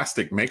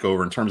drastic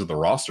makeover in terms of the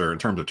roster, in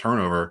terms of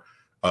turnover.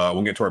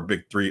 We'll get to our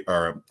big three,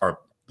 our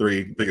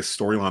 3 biggest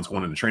storylines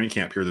going into training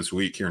camp here this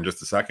week here in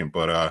just a second.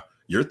 But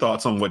your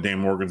thoughts on what Dan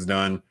Morgan's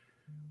done,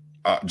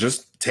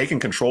 just taking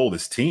control of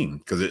this team,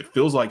 because it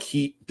feels like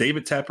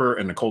David Tepper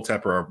and Nicole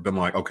Tepper have been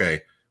like,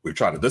 okay, we've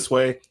tried it this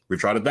way, we've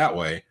tried it that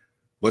way,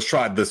 let's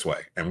try it this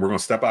way, and we're going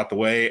to step out the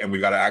way, and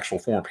we've got an actual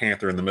former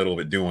Panther in the middle of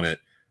it doing it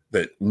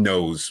that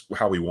knows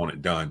how we want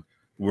it done.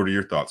 What are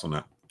your thoughts on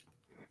that?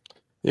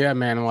 Yeah,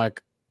 man,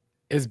 like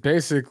it's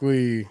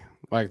basically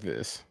like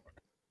this.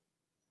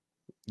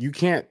 You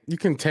can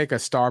take a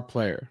star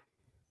player,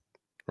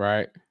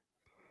 right,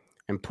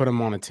 and put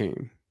him on a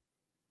team.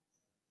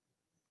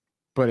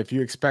 But if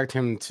you expect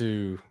him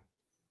to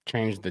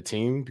change the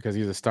team because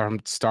he's a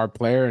star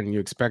player, and you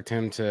expect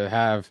him to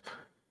have,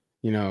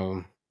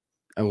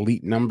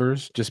 elite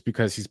numbers just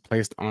because he's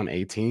placed on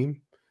a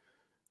team,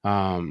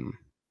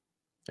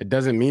 it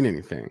doesn't mean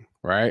anything,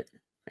 right?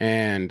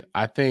 And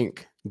I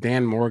think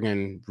Dan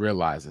Morgan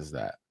realizes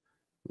that.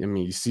 I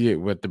mean, you see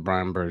it with the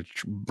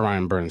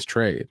Brian Burns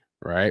trade,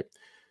 right?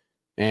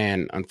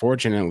 And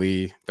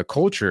unfortunately, the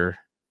culture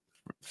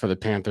for the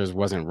Panthers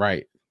wasn't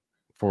right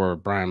for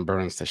Brian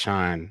Burns to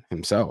shine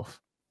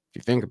himself. If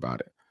you think about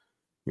it,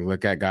 you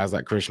look at guys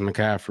like Christian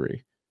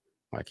McCaffrey,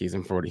 like he's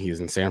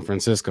in San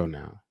Francisco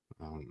now.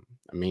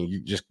 I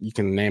mean, you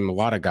can name a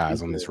lot of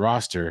guys on this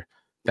roster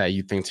that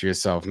you think to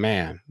yourself,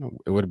 man,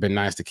 it would have been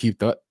nice to keep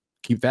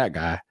that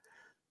guy.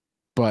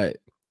 But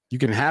you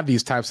can have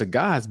these types of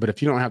guys, but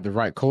if you don't have the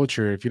right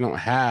culture, if you don't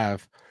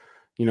have,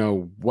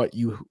 what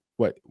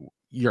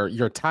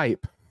your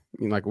type,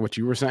 like what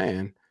you were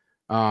saying,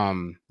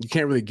 you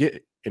can't really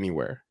get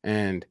anywhere.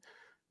 And,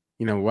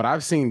 what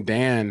I've seen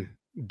Dan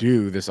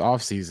do this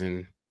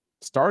offseason,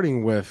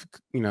 starting with,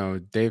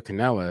 Dave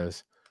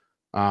Canellas,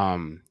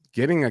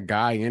 getting a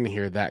guy in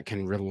here that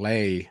can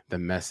relay the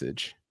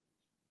message,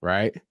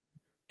 right?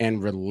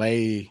 And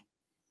relay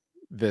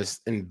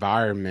this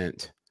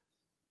environment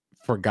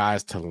for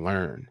guys to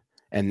learn,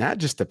 and not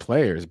just the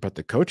players, but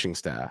the coaching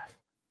staff.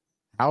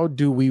 How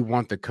do we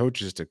want the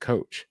coaches to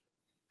coach?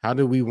 How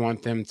do we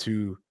want them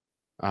to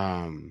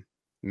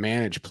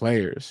manage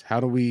players? How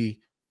do we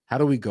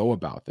go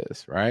about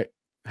this, right?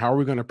 How are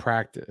we going to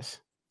practice?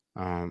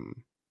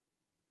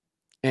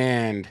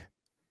 And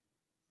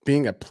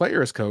being a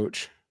player's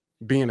coach,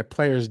 being a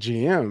player's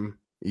GM,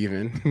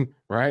 even,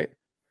 right?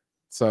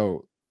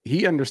 So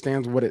he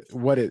understands what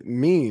it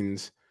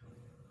means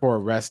for a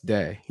rest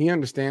day. He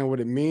understands what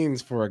it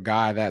means for a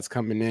guy that's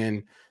coming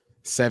in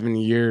 7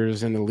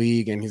 years in the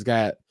league, and he's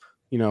got,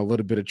 a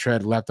little bit of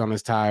tread left on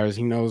his tires.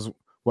 He knows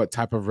what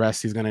type of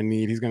rest he's going to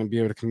need. He's going to be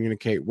able to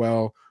communicate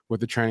well with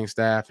the training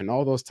staff and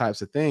all those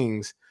types of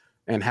things,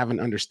 and have an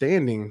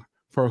understanding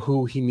for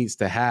who he needs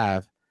to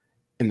have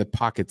in the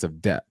pockets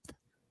of depth,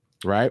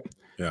 right?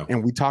 Yeah.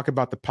 And we talk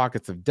about the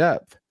pockets of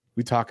depth.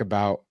 We talk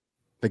about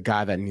the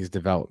guy that needs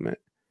development.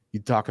 You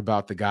talk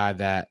about the guy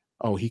that,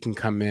 he can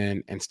come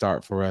in and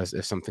start for us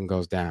if something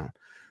goes down.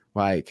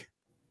 Like,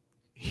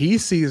 he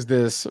sees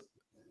this,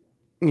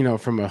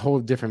 from a whole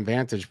different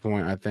vantage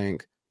point, I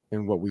think,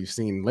 than what we've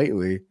seen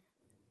lately,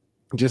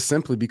 just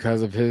simply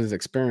because of his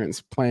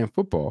experience playing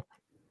football,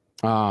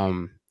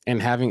 and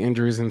having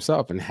injuries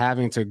himself, and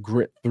having to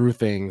grit through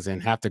things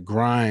and have to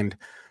grind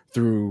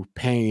through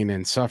pain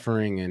and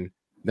suffering, and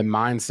the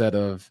mindset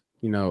of,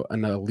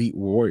 an elite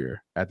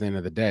warrior at the end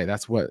of the day.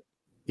 That's what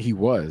he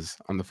was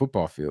on the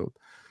football field.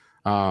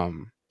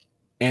 And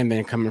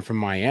then coming from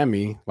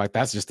Miami, like,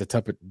 that's just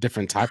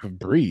different type of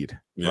breed,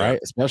 right?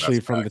 Especially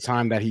from the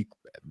time that he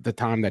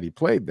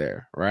played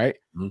there, right?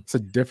 Mm-hmm. It's a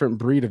different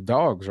breed of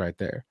dogs right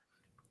there.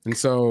 And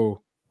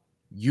so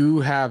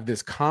you have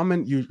this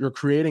you're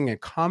creating a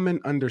common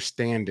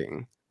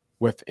understanding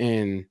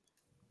within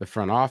the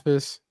front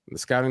office, the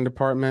scouting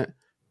department,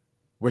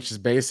 which is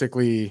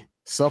basically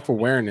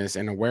self-awareness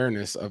and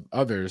awareness of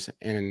others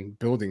and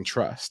building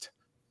trust,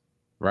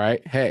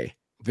 right? Hey,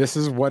 this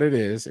is what it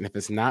is. And if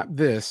it's not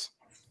this,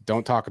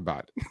 don't talk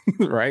about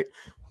it, right?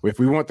 If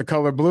we want the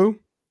color blue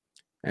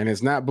and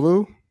it's not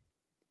blue,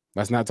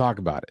 let's not talk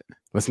about it.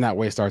 Let's not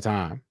waste our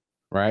time,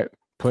 right?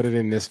 Put it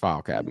in this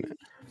file cabinet.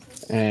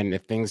 And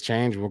if things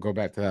change, we'll go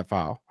back to that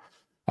file.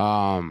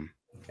 And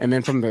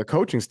then from the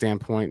coaching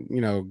standpoint,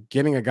 you know,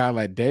 getting a guy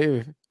like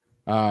Dave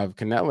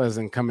Canellas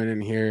and coming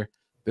in here,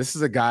 this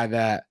is a guy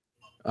that,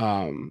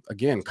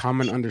 again,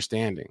 common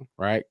understanding,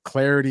 right?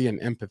 Clarity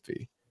and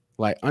empathy,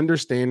 like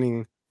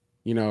understanding,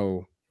 you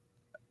know,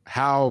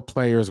 how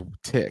players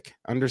tick,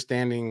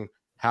 understanding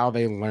how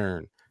they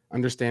learn,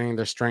 understanding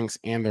their strengths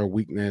and their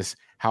weakness,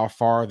 how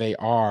far they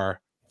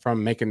are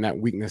from making that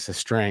weakness a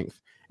strength,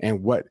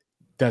 and what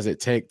does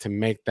it take to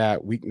make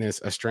that weakness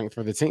a strength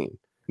for the team.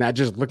 Not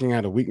just looking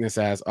at a weakness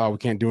as, oh, we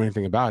can't do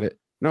anything about it.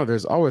 No,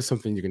 there's always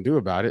something you can do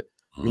about it.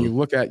 When you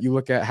look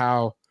at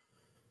how,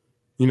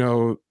 you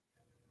know,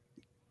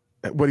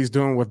 what he's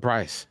doing with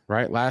Bryce,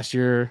 right? Last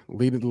year,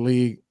 leading the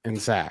league in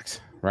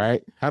sacks,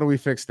 right? How do we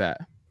fix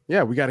that?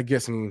 Yeah, we got to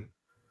get some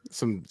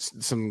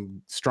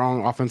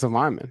strong offensive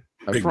linemen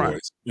up front.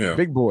 Boys. Yeah.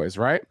 Big boys,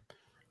 right?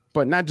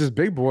 But not just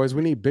big boys.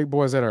 We need big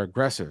boys that are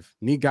aggressive.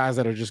 Need guys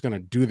that are just going to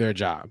do their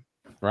job,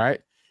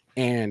 right?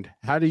 And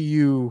how do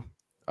you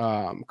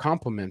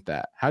complement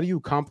that? How do you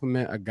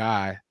compliment a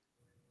guy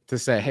to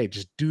say, hey,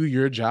 just do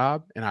your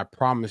job and I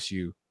promise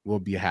you we'll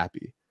be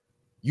happy?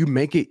 You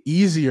make it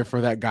easier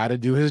for that guy to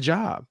do his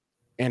job.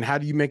 And how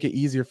do you make it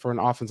easier for an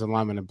offensive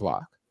lineman to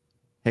block?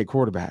 Hey,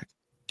 quarterback,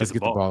 let's get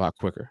the ball out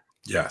quicker.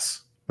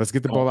 Yes. Let's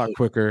get the ball out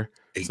quicker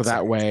so that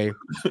seconds. Way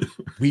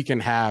we can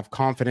have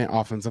confident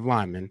offensive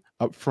linemen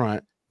up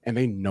front and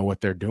they know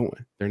what they're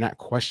doing. They're not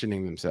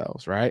questioning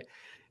themselves, right?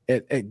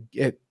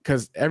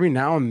 Because every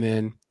now and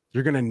then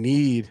you're going to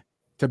need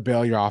to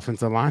bail your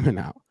offensive lineman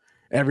out.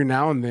 Every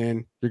now and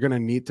then you're going to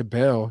need to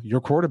bail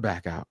your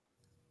quarterback out,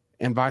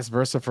 and vice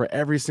versa for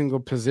every single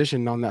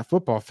position on that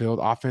football field,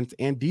 offense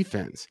and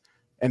defense.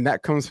 And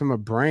that comes from a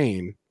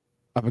brain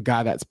of a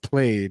guy that's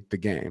played the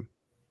game.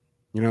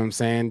 You know what I'm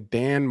saying?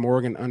 Dan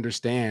Morgan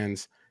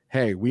understands,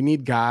 hey, we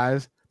need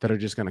guys that are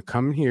just going to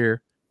come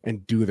here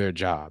and do their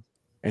job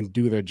and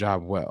do their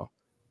job well.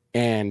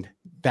 And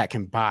that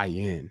can buy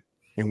in.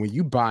 And when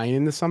you buy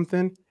into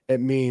something,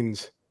 it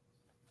means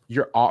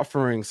you're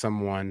offering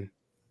someone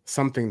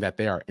something that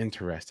they are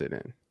interested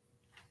in.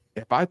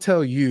 If I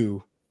tell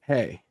you,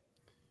 hey,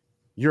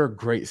 you're a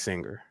great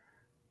singer,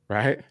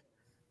 right?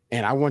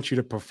 And I want you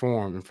to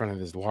perform in front of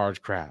this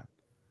large crowd.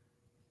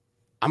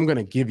 I'm going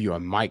to give you a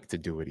mic to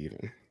do it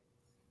even.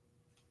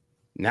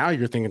 Now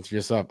you're thinking to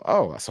yourself,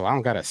 oh, so I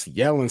don't got to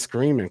yell and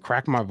scream and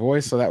crack my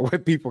voice so that way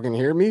people can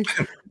hear me?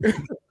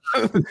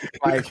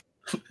 like,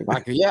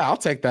 yeah, I'll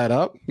take that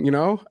up, you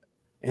know?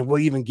 And we'll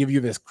even give you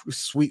this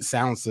sweet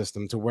sound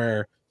system to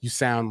where you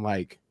sound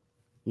like,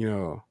 you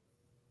know,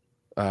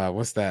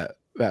 what's that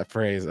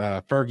phrase?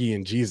 Fergie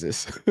and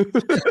Jesus.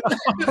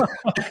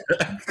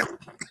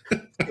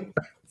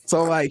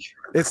 So like,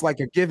 it's like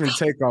a give and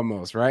take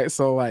almost, right?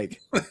 So like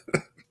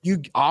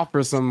you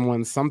offer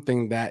someone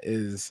something that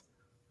is,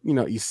 you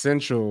know,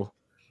 essential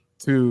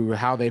to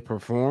how they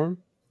perform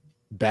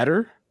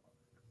better.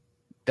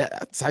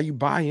 That's how you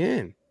buy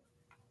in.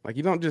 Like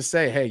you don't just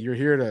say, hey, you're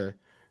here to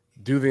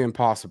do the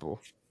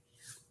impossible.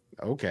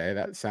 Okay,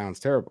 that sounds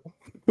terrible.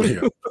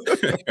 Yeah.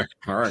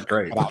 All right,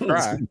 great. I'll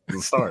try.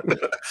 Start.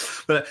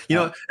 But you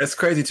know, it's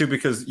crazy too,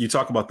 because you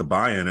talk about the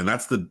buy-in, and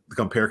that's the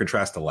compare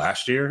contrast to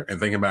last year. And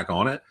thinking back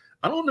on it,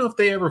 I don't know if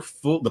they ever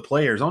the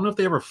players. I don't know if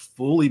they ever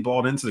fully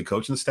bought into the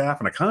coaching staff,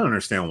 and I kind of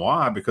understand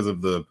why, because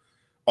of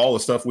all the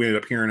stuff we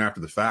ended up hearing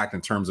after the fact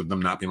in terms of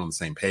them not being on the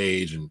same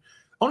page. And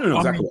I don't know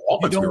exactly what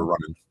offense we were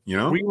running. You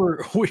know, we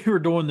were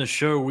doing the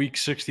show week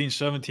 16,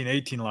 17,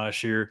 18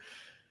 last year,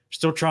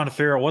 still trying to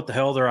figure out what the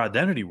hell their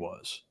identity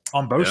was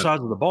on both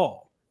sides of the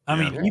ball. I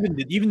mean,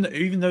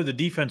 even though the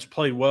defense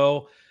played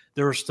well,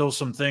 there were still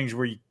some things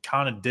where you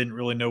kind of didn't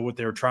really know what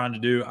they were trying to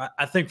do.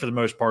 I think for the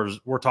most part,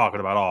 we're talking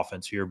about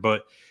offense here,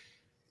 but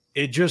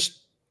it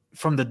just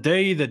from the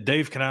day that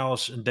Dave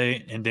Canales and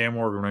Dan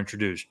Morgan were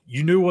introduced,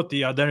 you knew what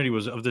the identity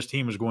was of this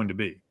team was going to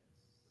be. It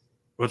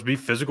was to be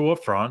physical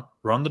up front,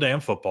 run the damn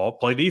football,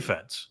 play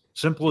defense.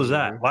 Simple as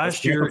that.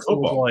 Last year, it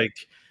was like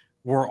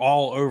we're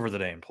all over the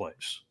damn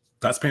place.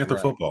 That's Panther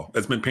football.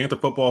 It's been Panther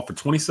football for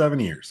 27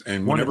 years.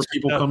 And whenever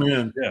people come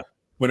in,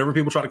 whenever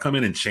people try to come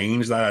in and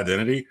change that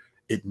identity,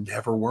 it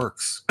never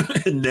works.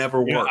 It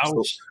never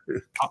works.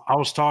 I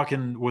was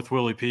talking with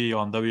Willie P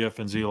on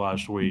WFNZ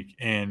last week,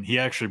 and he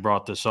actually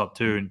brought this up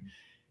too. And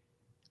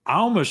I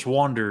almost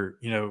wonder,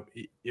 you know,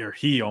 or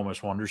he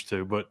almost wonders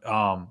too, but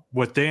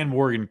with Dan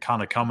Morgan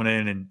kind of coming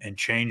in and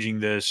changing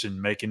this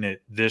and making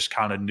it this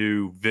kind of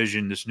new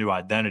vision, this new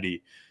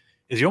identity,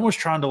 is he almost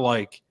trying to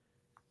like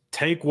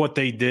take what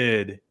they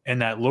did in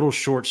that little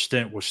short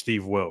stint with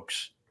Steve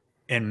Wilks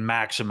and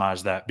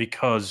maximize that?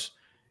 Because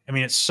I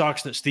mean, it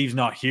sucks that Steve's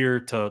not here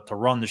to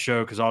run the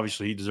show, because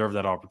obviously he deserved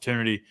that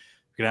opportunity.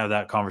 We could have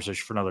that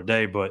conversation for another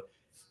day, but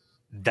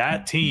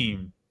that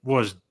team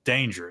was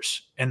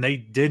dangerous, and they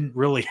didn't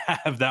really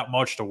have that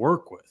much to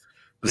work with.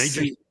 They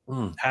just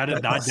had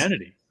an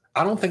identity.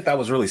 I don't think that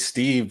was really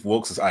Steve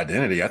Wilkes'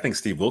 identity. I think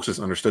Steve Wilkes just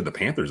understood the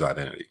Panthers'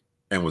 identity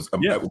and was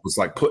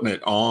like putting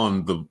it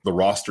on the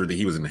roster that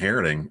he was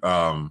inheriting.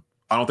 I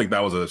don't think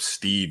that was a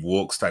Steve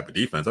Wilkes type of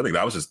defense. I think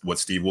that was just what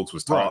Steve Wilkes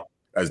was taught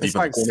as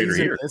defensive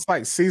coordinator here. It's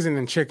like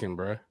seasoning chicken,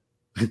 bro.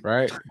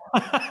 Right?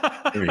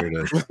 Here it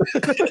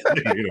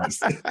is.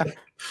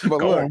 But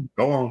go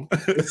on.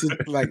 This is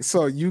like,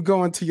 so you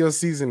go into your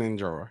seasoning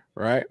drawer,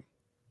 right?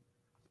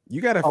 You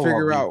got to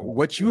figure out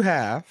what you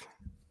have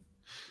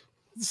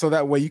so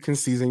that way you can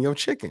season your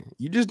chicken.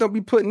 You just don't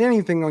be putting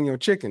anything on your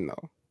chicken,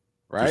 though,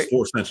 right? There's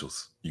 4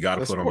 essentials. You got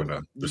to put on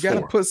there. You got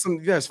to put some,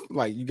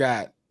 like you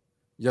got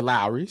your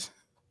Lowry's,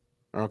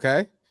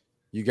 okay?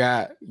 You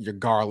got your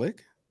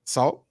garlic,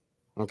 salt,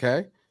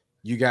 okay?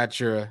 You got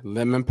your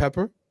lemon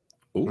pepper,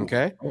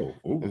 okay?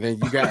 And then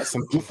you got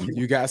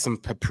some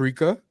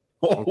paprika,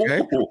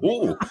 okay?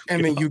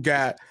 And then you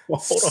got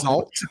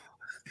salt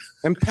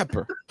and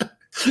pepper.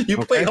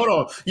 Hold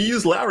on. You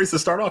use Lowry's to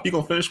start off. You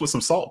gonna finish with some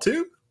salt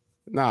too?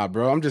 Nah,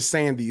 bro. I'm just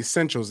saying the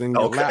essentials in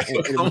your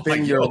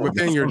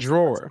within your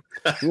drawer.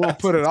 You won't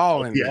put it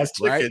all in there,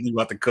 chicken right? You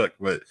about to cook,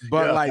 but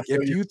like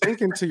if you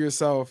thinking to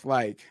yourself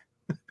like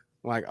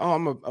oh,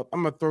 I'm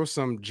gonna throw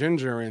some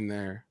ginger in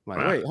there.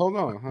 Like, wait, hold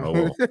on.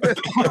 What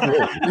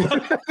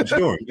you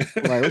doing?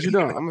 Like, what you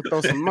doing? I'm gonna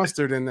throw some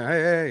mustard in there.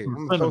 Hey,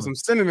 I'm gonna throw some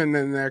cinnamon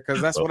in there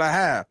because that's what I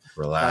have.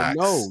 Relax.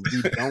 Like, no,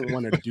 we don't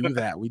want to do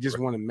that. We just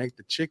want to make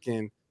the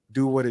chicken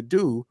do what it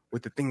do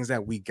with the things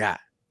that we got,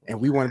 and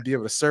we want to be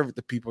able to serve it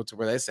to people to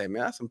where they say,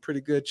 "Man, that's some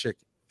pretty good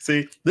chicken."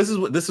 See, this is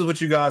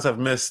what you guys have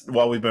missed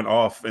while we've been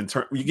off.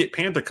 You get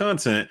Panther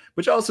content,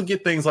 but you also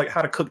get things like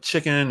how to cook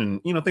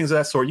chicken and things of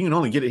that sort. You can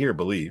only get it here,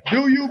 Bleav.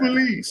 Do you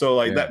believe? So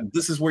that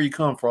this is where you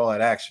come for all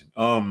that action.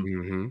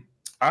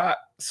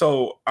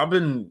 So I've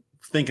been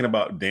thinking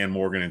about Dan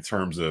Morgan in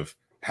terms of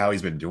how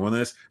he's been doing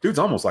this. Dude's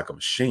almost like a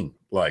machine,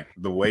 like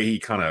the way he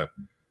kind of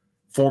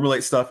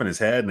formulates stuff in his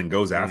head and then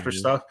goes after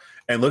stuff.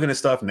 And looking at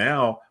stuff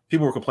now,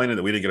 people were complaining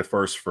that we didn't get a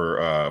first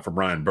for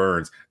Brian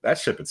Burns. That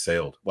ship had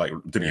sailed. Like,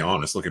 to be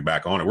honest, looking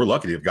back on it, we're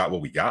lucky to have got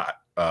what we got.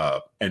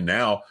 And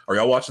now, are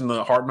y'all watching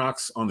the Hard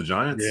Knocks on the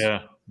Giants?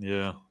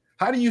 Yeah.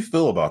 How do you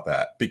feel about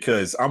that?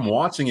 Because I'm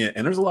watching it,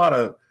 and there's a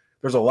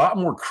lot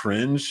more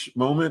cringe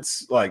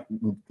moments, like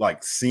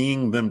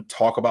seeing them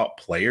talk about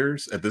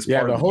players at this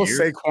part of the whole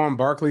year. Saquon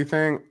Barkley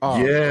thing. Oh,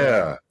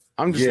 yeah.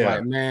 I'm just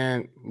like,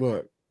 man,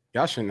 look,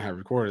 y'all shouldn't have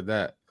recorded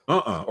that.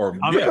 With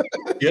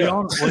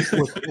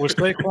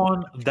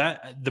Saquon,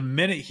 that the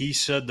minute he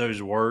said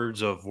those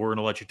words of "we're going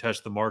to let you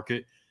test the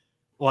market,"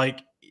 like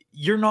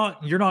you're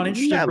not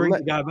interested in bringing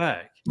the guy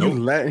back. You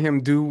let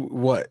him do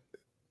what?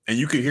 And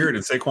you could hear it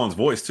in Saquon's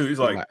voice too. He's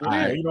like,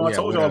 I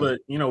told y'all that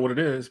what it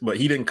is, but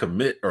he didn't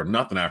commit or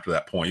nothing after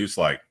that point. He was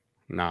like,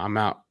 "Nah, I'm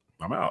out.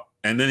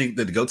 And then he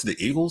to go to the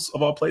Eagles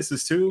of all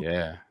places too.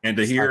 Yeah, and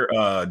to hear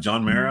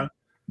John Mara,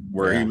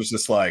 where he was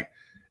just like,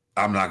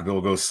 I'm not going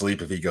to go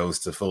sleep if he goes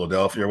to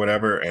Philadelphia or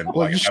whatever. And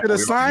you should have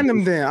signed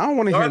him then. I don't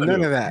want to hear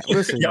none of that.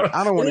 Listen,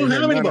 I don't want to hear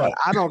none of that.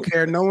 I don't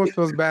care. No one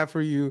feels bad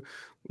for you.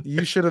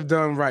 You should have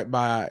done right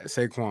by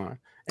Saquon.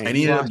 And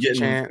he ended up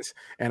getting a chance.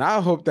 And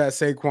I hope that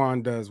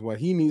Saquon does what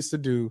he needs to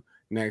do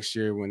next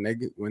year when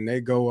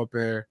they go up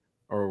there.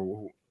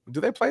 Or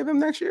do they play them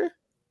next year?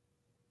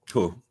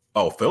 Cool.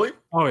 Oh, Philly?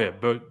 Oh, yeah.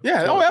 But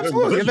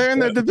absolutely. They're in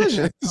their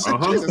division.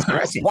 Jesus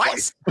Christ.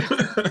 Twice.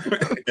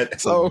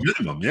 So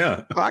minimum,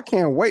 yeah. I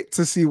can't wait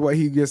to see what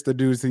he gets to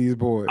do to these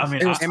boys. I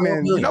mean,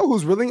 man, you know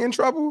who's really in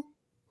trouble?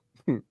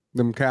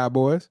 Them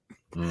Cowboys.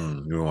 You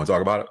want to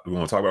talk about it? We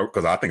want to talk about it?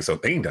 Because I think so.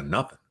 They ain't done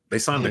nothing. They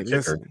signed the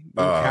kicker.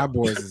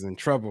 Cowboys is in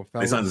trouble,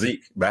 fellas. They signed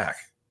Zeke back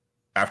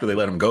after they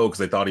let him go because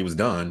they thought he was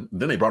done.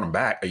 Then they brought him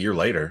back a year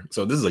later.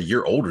 So this is a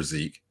year older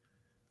Zeke.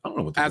 I don't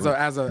know what as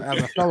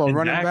a fellow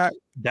running back.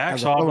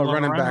 As a fellow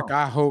running back,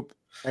 I hope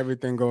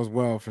everything goes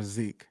well for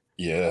Zeke.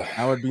 Yeah,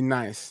 that would be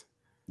nice.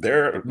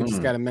 We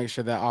just got to make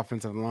sure that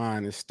offensive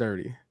line is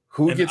sturdy.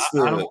 I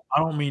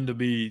don't mean to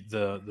be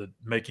the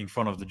making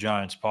fun of the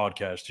Giants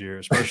podcast here,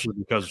 especially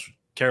because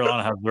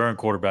Carolina has their own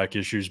quarterback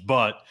issues.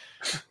 But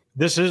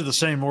this is the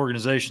same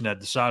organization that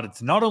decided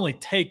to not only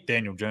take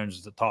Daniel Jones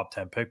as the top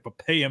 10 pick, but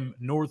pay him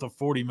north of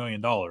 $40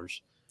 million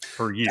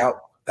per year.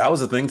 That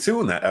was the thing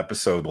too in that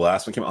episode. The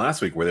last one came out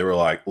last week where they were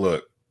like,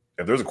 "Look,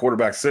 if there's a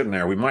quarterback sitting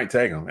there, we might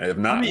take him. If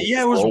not,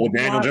 we'll with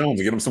Daniel Jones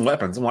and get him some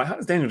weapons." I'm like, how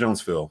does Daniel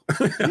Jones feel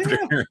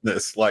after hearing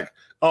this? Like,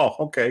 oh,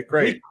 okay,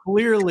 great. They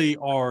clearly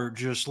are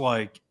just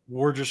like,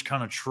 we're just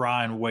kind of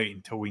try and wait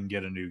until we can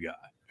get a new guy.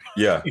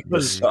 Yeah,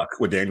 we're stuck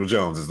with Daniel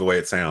Jones is the way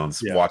it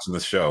sounds watching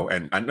this show.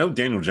 And I know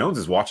Daniel Jones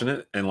is watching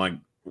it and like,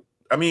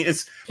 I mean,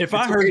 if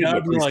I heard that,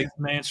 I'd be like,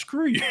 man,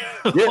 screw you.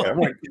 Yeah, I'm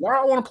like, why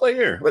do I want to play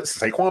here? Let's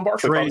Saquon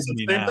Barkley probably said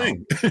the same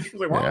thing. He's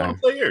like, why do I want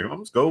to play here?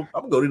 I'm gonna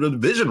go to the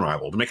division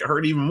rival to make it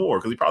hurt even more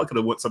because he probably could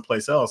have went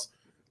someplace else.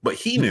 But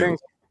he knew.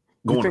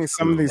 You think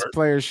some of these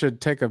players should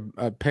take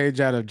a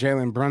page out of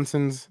Jalen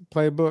Brunson's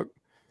playbook?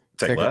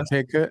 Take a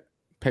pay cut.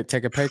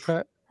 Take a pay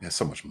cut. There's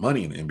so much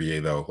money in the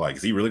NBA though. Like,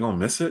 is he really gonna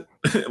miss it?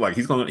 Like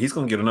he's gonna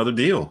get another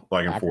deal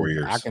like in 4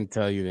 years. I can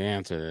tell you the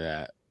answer to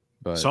that.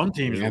 But some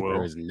teams the answer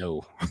will. is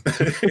no.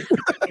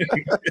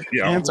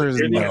 Yeah, answer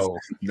is no.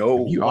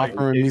 No. If you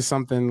offering me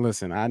something,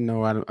 listen, I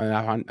know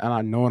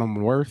I know what I'm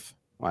worth.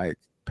 Like,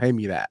 pay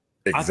me that.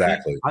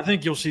 Exactly. I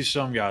think you'll see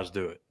some guys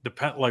do it.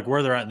 Depend like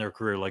where they're at in their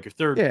career. Like if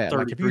they're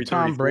like if you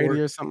Tom 34,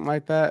 Brady or something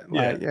like that,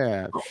 like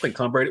I don't think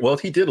Tom Brady. Well,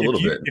 he did a little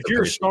bit. If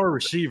you're a star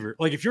receiver,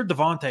 like if you're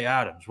Devontae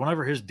Adams,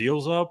 whenever his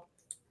deal's up,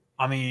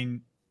 I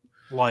mean,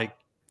 like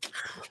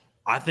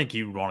I think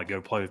you would want to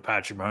go play with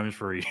Patrick Mahomes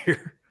for a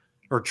year.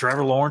 Or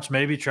Trevor Lawrence,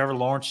 maybe. Trevor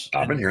Lawrence.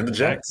 I've been hearing the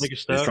Jets.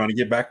 He's trying to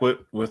get back with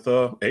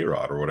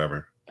A-Rod or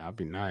whatever. That'd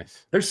be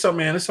nice. There's so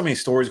many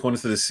stories going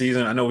into this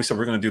season. I know we said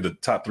we're going to do the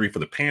top 3 for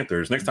the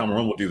Panthers. Next time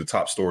we'll do the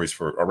top stories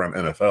for around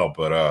NFL.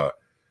 But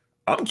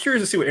I'm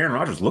curious to see what Aaron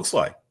Rodgers looks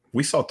like.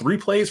 We saw 3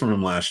 plays from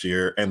him last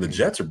year, and the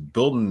Jets are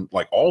building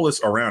like all this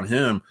around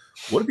him.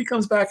 What if he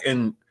comes back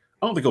and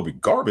I don't think he'll be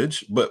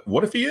garbage, but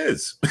what if he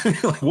is?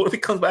 Like, what if he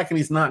comes back and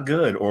he's not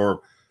good?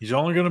 Or he's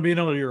only going to be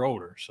another year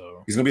older,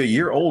 so he's going to be a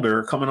year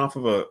older, coming off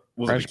of a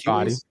fresh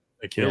body.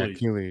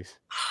 Achilles.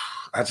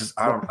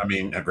 I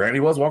mean, granted, he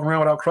was walking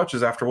around without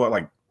crutches after what,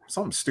 like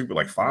something stupid,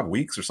 like 5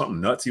 weeks or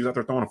something nuts. He was out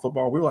there throwing a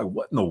football. We were like,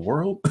 what in the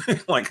world?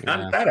 Like, how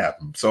did that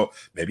happen? So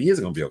maybe he is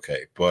going to be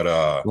okay.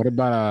 But what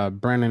about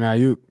Brandon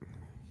Ayuk?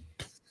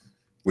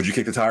 Would you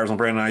kick the tires on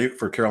Brandon Ayuk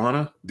for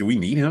Carolina? Do we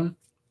need him?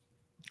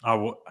 I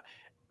would.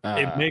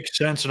 It makes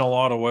sense in a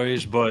lot of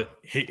ways, but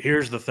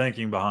here's the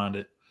thinking behind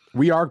it.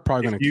 We are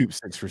probably going to keep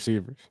 6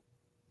 receivers.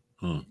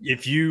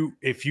 If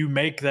you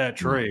make that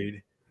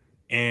trade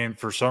and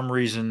for some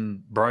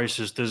reason Bryce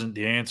just isn't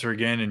the answer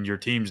again and your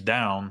team's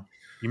down,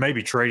 you may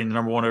be trading the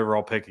number 1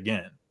 overall pick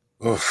again.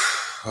 We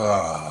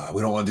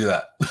don't want to do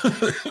that.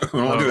 We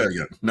don't want to do that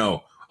again.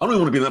 No, I don't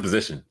even want to be in that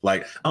position.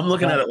 Like, I'm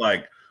looking at it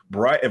like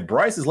if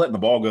Bryce is letting the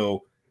ball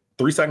go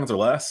 3 seconds or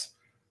less,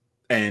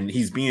 and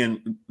he's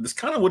being – this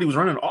kind of what he was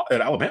running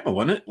at Alabama,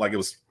 wasn't it? Like, it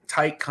was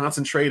tight,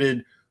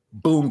 concentrated,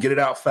 boom, get it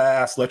out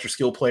fast, let your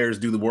skill players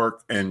do the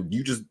work, and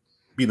you just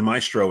be the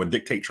maestro and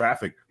dictate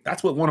traffic.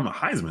 That's what won him a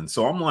Heisman.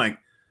 So I'm like,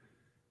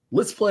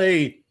 let's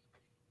play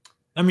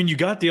 – I mean, you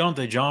got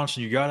Deontay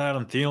Johnson, you got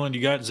Adam Thielen,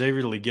 you got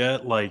Xavier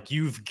Legette. Like,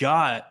 you've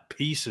got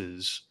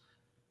pieces.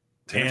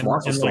 And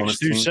like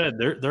Stu said,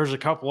 there's a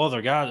couple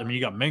other guys. I mean,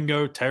 you got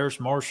Mingo, Terrace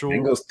Marshall,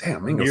 Mingo's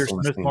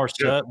Smith,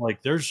 Marset.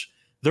 Like, there's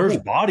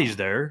bodies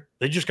there.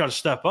 They just got to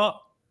step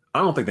up. I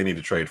don't think they need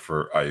to trade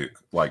for Ayuk.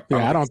 Like,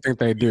 I don't think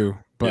they do.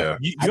 But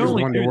you I just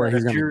only wonder where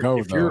he's going to go.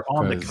 If you're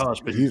on the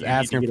cusp, he's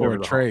asking for a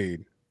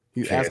trade.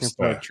 He's asking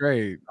for a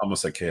trade. I'm gonna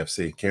say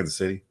KFC, Kansas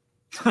City.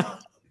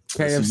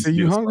 KFC,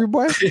 you hungry,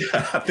 boy?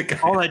 Yeah, I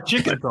think all that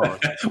chicken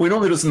talk. We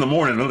normally do this in the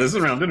morning. No, this is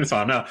around dinner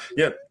time now.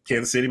 Yeah,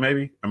 Kansas City,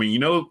 maybe. I mean,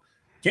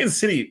 Kansas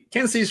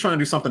City's trying to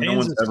do something no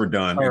one's ever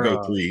done. They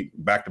go 3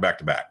 back to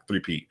back,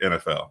 3-peat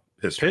NFL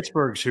history.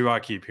 Pittsburgh's who I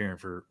keep hearing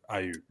for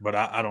Ayuk, but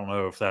I don't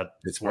know if that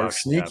Pittsburgh's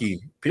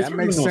sneaky. That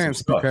makes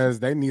sense because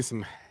they need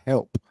some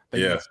help.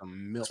 They need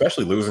some milk.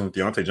 Especially losing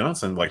Deontay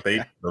Johnson. Like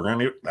they're going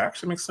to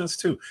actually makes sense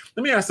too.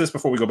 Let me ask this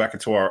before we go back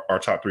into our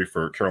top 3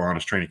 for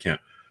Carolina's training camp.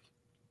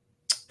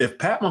 If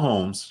Pat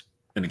Mahomes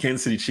and the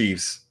Kansas City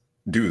Chiefs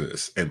do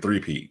this and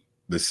 3-peat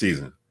this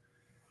season,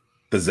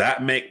 does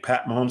that make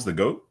Pat Mahomes the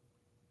GOAT?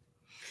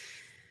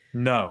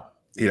 No.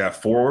 He'd have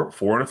four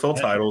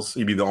NFL titles.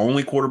 He'd be the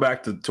only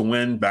quarterback to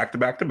win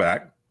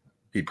back-to-back-to-back.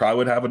 He probably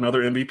would have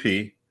another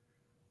MVP.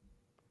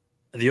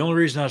 The only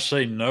reason I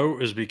say no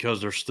is because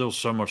there's still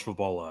so much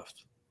football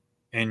left.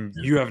 And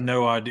you have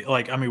no idea.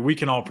 Like, I mean, we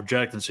can all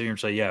project and sit here and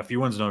say, yeah, if he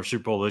wins another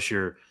Super Bowl this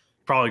year,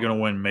 probably going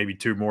to win maybe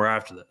 2 more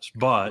after this.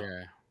 But,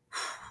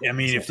 I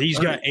mean, if he's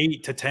got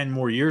 8 to 10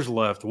 more years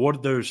left, what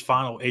did those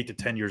final 8 to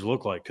 10 years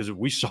look like? Because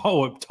we saw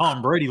what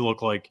Tom Brady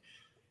looked like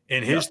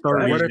in his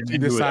 30s. What if he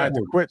decided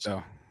to quit,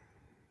 though?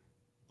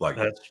 Like,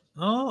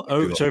 so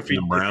if he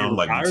around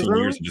like 10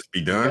 years and just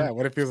be done. Yeah,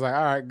 what if he was like,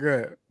 all right,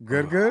 good.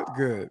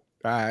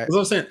 All right. That's what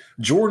I'm saying.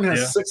 Jordan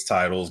has 6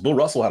 titles. Bill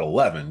Russell had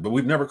 11, but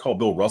we've never called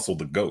Bill Russell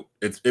the GOAT.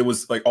 It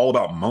was like all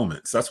about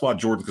moments. That's why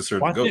Jordan's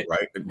considered the GOAT,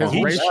 right?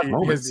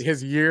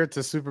 His year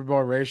to Super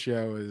Bowl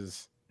ratio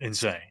is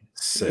insane.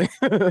 Sick.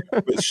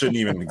 It shouldn't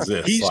even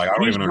exist. He's by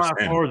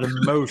far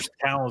the most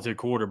talented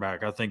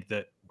quarterback I think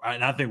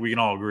we can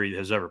all agree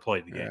has ever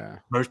played the game. Yeah.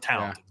 Most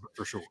talented,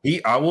 for sure.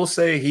 I will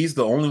say he's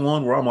the only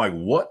one where I'm like,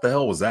 what the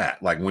hell was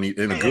that? Like when he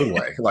in a good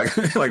way, like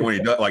when he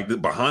does like the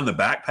behind the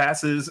back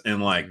passes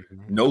and like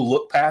no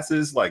look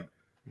passes, like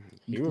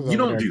he was you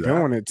don't do that.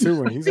 Doing it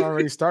too, and he's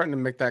already starting to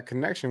make that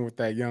connection with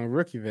that young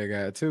rookie they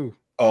got too.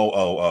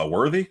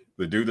 Worthy,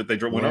 the dude that they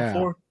went up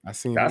for. I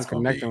seen him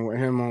connecting with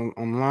him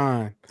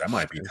online. That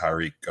might be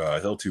Tyreek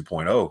Hill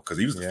 2.0 because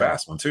he was the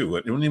fast one too.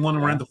 Didn't he want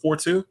to run the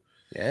 4.2?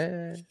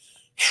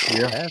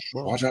 Yeah.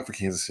 Watch out for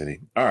Kansas City.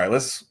 All right,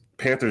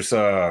 Panthers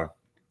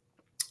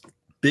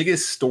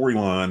biggest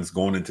storylines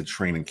going into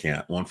training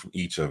camp, one from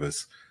each of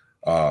us.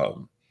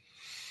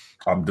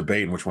 I'm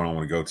debating which one I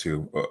want to go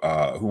to.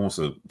 Who wants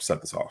to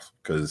set this off?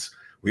 Because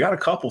we got a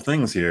couple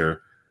things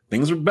here.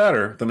 Things are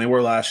better than they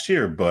were last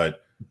year,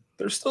 but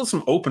there's still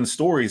some open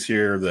stories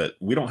here that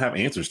we don't have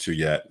answers to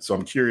yet. So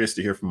I'm curious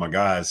to hear from my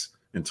guys.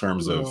 in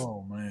terms of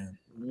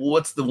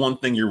what's the one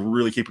thing you're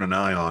really keeping an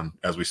eye on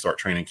as we start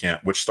training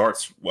camp, which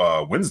starts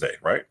Wednesday,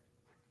 right?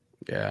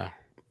 Yeah.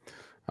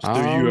 Stu,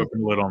 you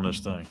open the lid on this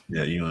thing.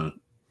 Yeah, you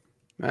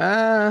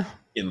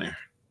in there.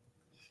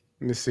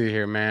 Let me see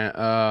here, man.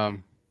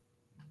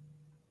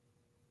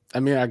 I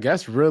mean, I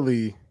guess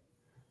really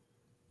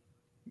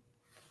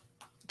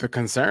the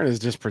concern is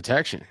just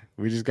protection.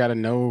 We just got to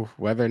know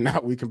whether or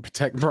not we can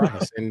protect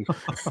Bryce. And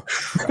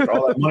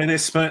all that money they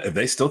spent, if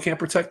they still can't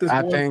protect this,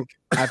 I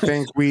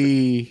think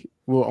we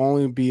will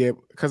only be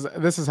able, because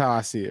this is how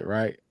I see it,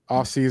 right?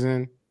 Off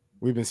season,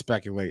 we've been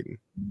speculating,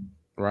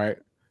 right?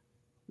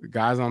 The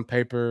guys on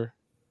paper,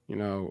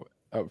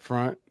 up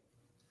front,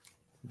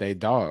 they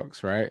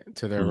dogs, right?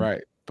 To their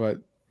right. But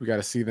we got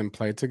to see them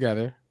play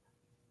together.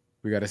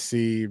 We got to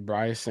see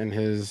Bryce and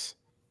his,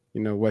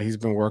 what he's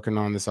been working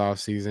on this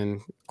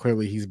offseason.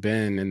 Clearly, he's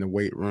been in the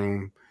weight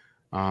room.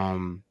 I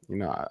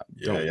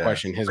don't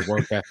question his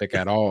work ethic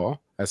at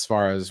all as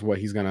far as what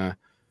he's going to,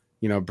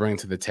 bring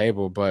to the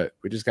table. But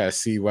we just got to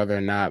see whether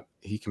or not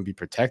he can be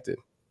protected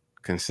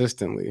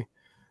consistently.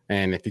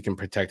 And if he can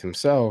protect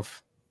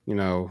himself,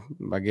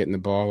 by getting the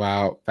ball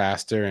out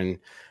faster and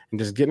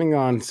just getting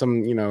on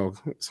some,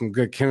 some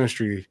good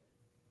chemistry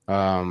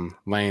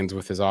lanes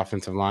with his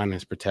offensive line,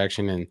 his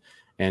protection,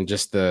 and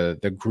just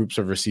the groups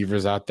of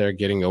receivers out there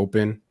getting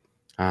open,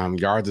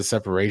 yards of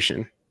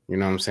separation. You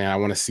know what I'm saying? I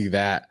want to see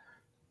that.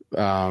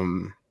 I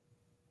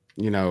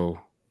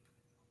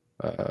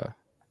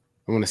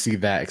want to see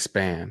that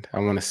expand. I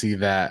want to see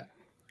that,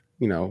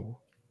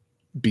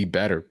 be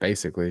better,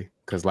 basically,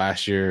 because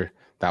last year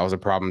that was a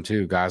problem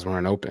too. Guys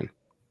weren't open.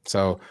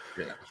 So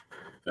the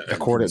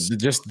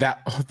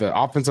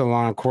offensive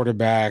line,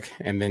 quarterback,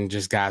 and then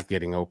just guys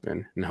getting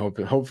open, and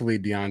hopefully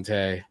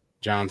Deontay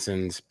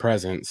Johnson's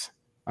presence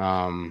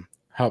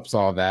helps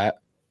all that,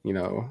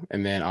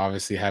 and then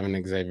obviously having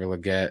Xavier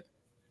Legette,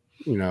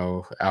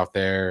 out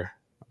there.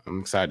 I'm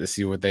excited to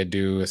see what they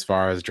do as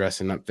far as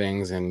dressing up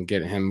things and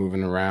getting him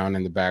moving around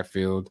in the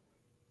backfield.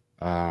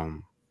 But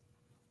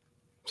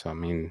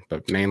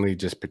mainly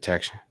just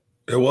protection.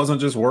 It wasn't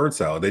just word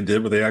salad. They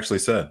did what they actually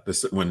said.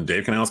 When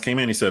Dave Canales came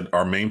in, he said,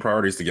 our main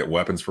priority is to get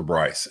weapons for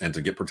Bryce and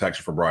to get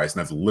protection for Bryce. And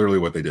that's literally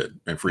what they did.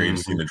 And free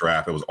agency in the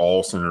draft, it was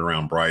all centered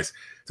around Bryce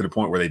to the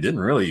point where they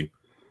didn't really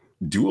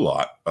do a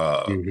lot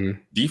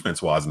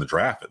defense-wise in the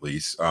draft, at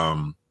least.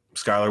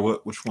 Schuyler,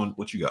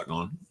 what you got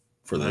going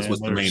for this?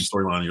 What's the main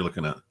storyline you're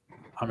looking at?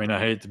 I mean, I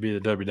hate to be the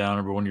Debbie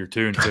Downer, but when you're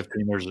 2-15,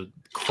 there's a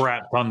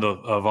crap ton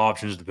of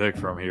options to pick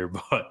from here.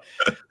 But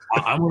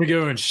I'm going to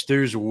go in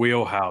Stu's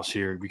wheelhouse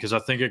here because I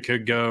think it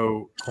could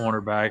go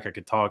cornerback. I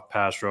could talk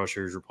pass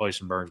rushers,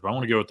 replacing Burns, but I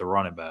want to go with the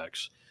running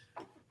backs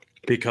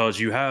because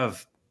you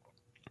have,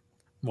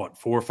 4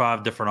 or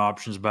 5 different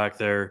options back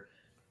there.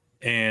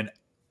 And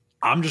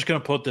I'm just going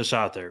to put this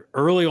out there.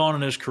 Early on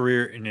in his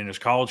career and in his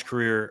college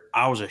career,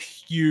 I was a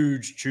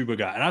huge Chuba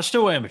guy, and I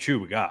still am a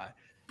Chuba guy.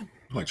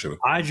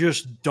 I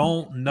just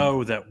don't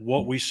know that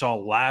what we saw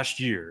last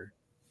year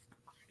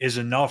is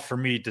enough for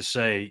me to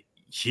say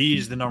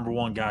he's the number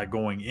one guy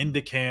going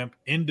into camp,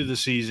 into the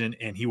season,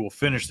 and he will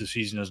finish the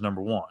season as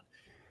number one.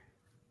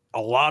 A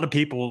lot of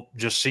people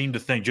just seem to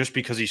think just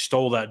because he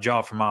stole that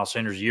job from Miles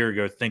Sanders a year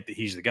ago, think that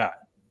he's the guy.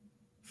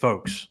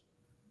 Folks,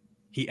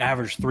 he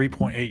averaged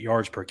 3.8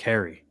 yards per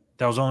carry.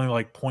 That was only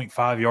like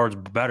 0.5 yards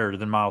better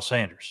than Miles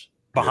Sanders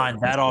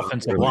behind that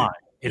offensive line.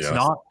 It's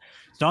not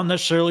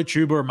necessarily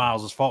Chuba or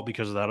Miles' fault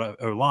because of that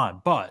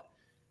O-line, but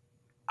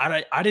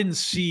I didn't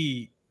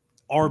see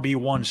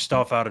RB1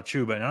 stuff out of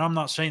Chuba, and I'm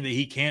not saying that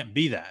he can't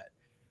be that.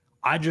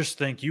 I just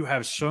think you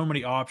have so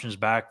many options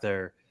back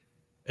there,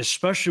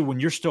 especially when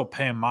you're still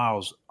paying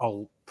Miles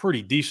a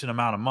pretty decent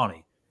amount of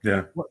money.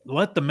 Yeah.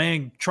 Let the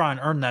man try and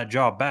earn that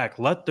job back.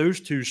 Let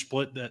those two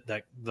split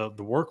the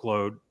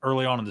workload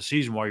early on in the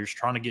season while you're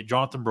trying to get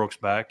Jonathan Brooks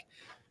back.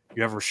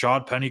 You have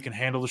Rashad Penny can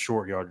handle the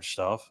short yardage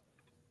stuff.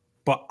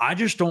 But I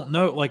just don't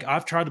know. Like,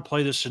 I've tried to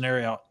play this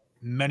scenario out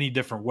many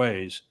different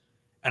ways,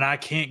 and I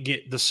can't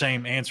get the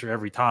same answer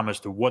every time as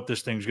to what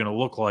this thing's going to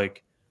look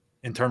like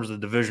in terms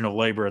of the division of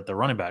labor at the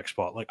running back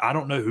spot. Like, I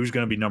don't know who's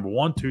going to be number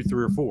 1, 2,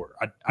 3, or 4.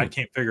 I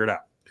can't figure it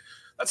out.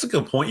 That's a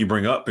good point you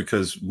bring up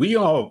because we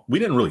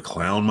didn't really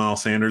clown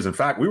Miles Sanders. In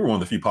fact, we were one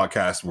of the few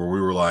podcasts where we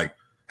were like,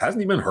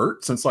 hasn't he been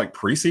hurt since like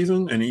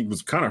preseason? And he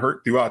was kind of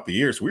hurt throughout the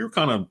year. So we were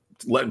kind of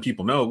letting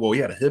people know, well, he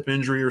had a hip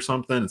injury or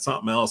something and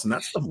something else. And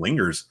that stuff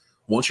lingers.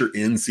 Once you're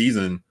in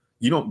season,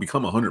 you don't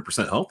become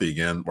 100% healthy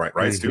again, right?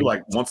 Mm-hmm. Stu,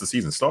 like once the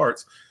season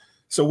starts.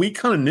 So we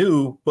kind of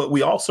knew, but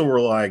we also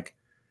were like,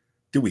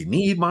 do we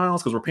need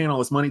Miles? Because we're paying all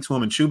this money to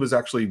him and Chuba's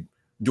actually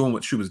doing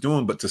what Chuba's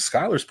doing. But to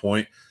Schuyler's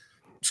point,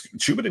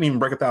 Chuba didn't even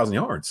break 1,000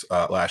 yards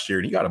last year,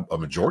 and he got a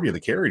majority of the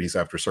carries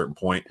after a certain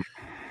point.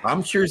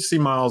 I'm curious to see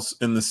Miles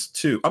in this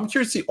too. I'm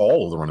curious to see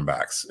all of the running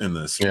backs in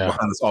this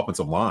behind this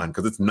offensive line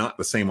because it's not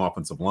the same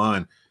offensive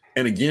line.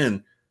 And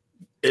again,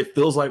 it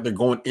feels like they're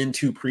going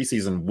into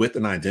preseason with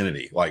an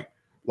identity. Like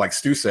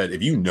Stu said,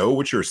 if you know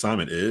what your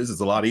assignment is, it's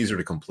a lot easier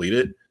to complete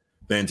it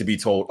than to be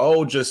told,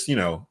 oh, just,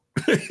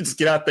 Just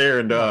get out there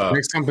and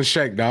make something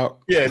shake, dog.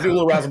 Yeah, do a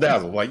little razzle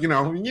dazzle. Like, you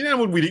know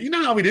what we do. You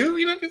know how we do.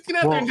 Just get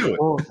out there and do it.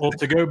 Well,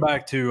 to go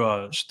back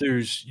to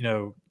Stu's,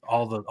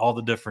 all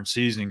the different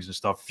seasonings and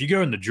stuff. If you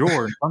go in the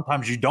drawer,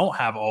 sometimes you don't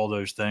have all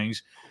those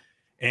things,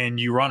 and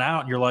you run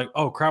out, and you're like,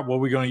 "Oh crap, what are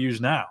we going to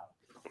use now?"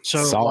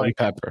 So salt and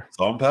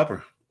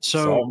pepper.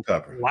 So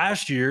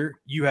last year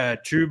you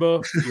had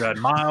Chuba, you had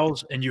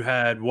Miles, and you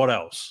had what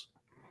else?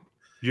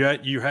 You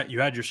had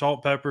your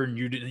salt, pepper, and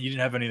you didn't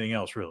have anything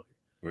else really.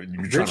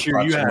 This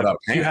year you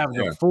have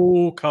the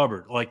full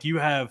cupboard. Like you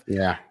have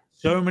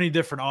so many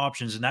different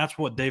options, and that's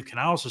what Dave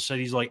Canales has said.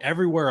 He's like,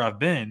 everywhere I've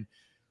been,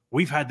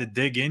 we've had to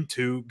dig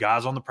into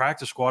guys on the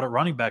practice squad at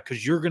running back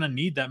because you're going to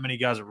need that many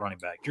guys at running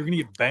back. You're going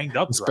to get banged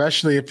up,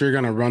 especially if you're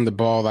going to run the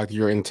ball like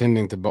you're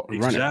intending to run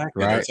it. Right?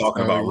 They're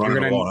talking about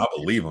running the ball, and I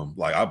believe them.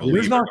 Like I believe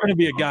there's not going to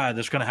be a guy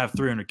that's going to have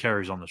 300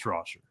 carries on this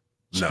roster.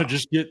 So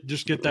just get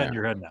that in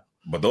your head now.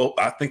 But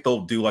I think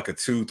they'll do like a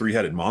 2-3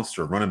 headed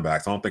monster of running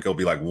backs. I don't think it'll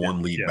be like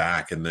one lead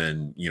back and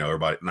then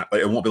everybody.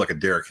 It won't be like a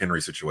Derrick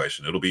Henry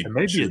situation. It'll be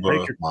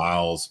Chuba,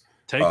 Miles.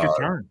 Take your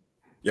turn.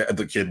 Yeah,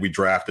 the kid we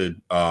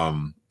drafted,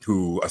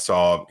 who I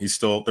saw,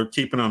 they're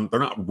keeping him. They're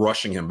not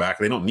rushing him back.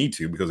 They don't need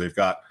to because they've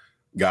got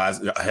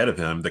guys ahead of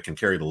him that can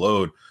carry the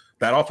load.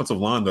 That offensive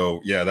line, though,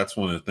 that's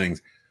one of the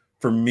things.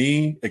 For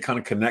me, it kind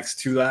of connects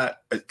to that.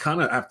 I kind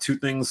of have two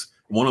things.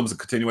 One of them is a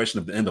continuation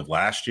of the end of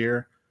last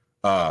year.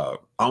 I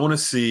want to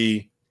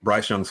see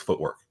Bryce Young's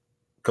footwork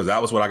because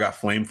that was what I got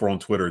flamed for on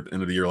Twitter at the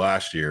end of the year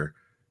last year.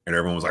 And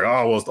everyone was like,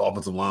 oh, well, it's the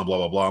offensive line, blah,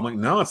 blah, blah. I'm like,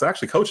 no, it's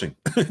actually coaching.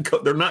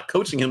 They're not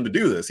coaching him to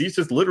do this. He's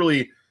just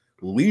literally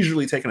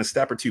leisurely taking a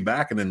step or two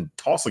back and then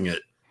tossing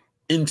it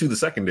into the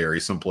secondary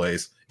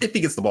someplace if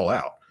he gets the ball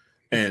out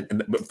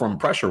and from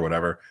pressure or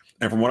whatever.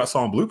 And from what I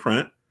saw in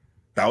Blueprint,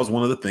 that was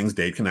one of the things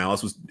Dave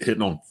Canales was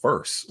hitting on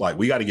first. Like,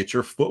 we got to get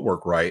your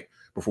footwork right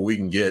before we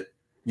can get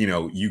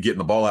you getting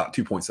the ball out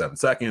in 2.7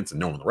 seconds and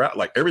knowing the route.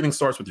 Like, everything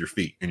starts with your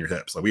feet and your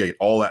hips. Like, we get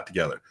all that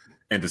together.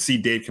 And to see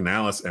Dave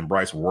Canales and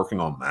Bryce working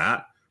on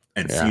that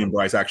and seeing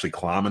Bryce actually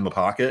climbing the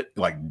pocket,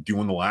 like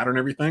doing the ladder and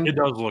everything. It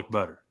does look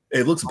better.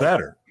 It looks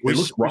better. We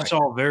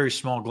saw a very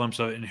small glimpse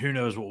of it, and who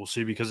knows what we'll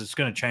see because it's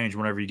going to change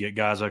whenever you get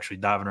guys actually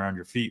diving around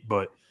your feet.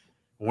 But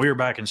when we were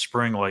back in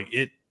spring, like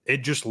it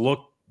just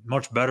looked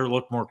much better,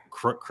 looked more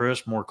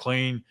crisp, more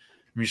clean.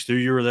 I mean, Stu,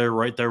 you were there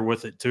right there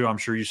with it too. I'm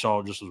sure you saw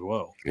it just as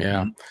well.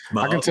 Yeah.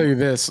 I can tell you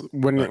this.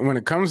 When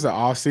it comes to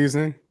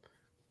offseason,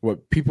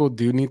 what people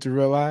do need to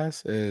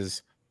realize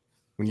is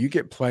when you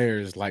get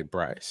players like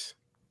Bryce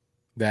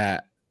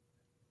that,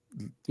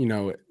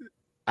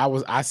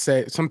 I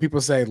say, some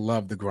people say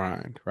love the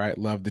grind, right?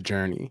 Love the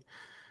journey.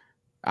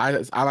 I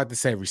like to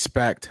say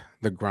respect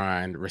the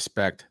grind,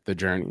 respect the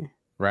journey,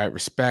 right?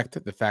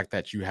 Respect the fact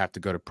that you have to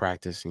go to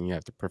practice and you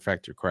have to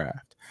perfect your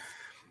craft.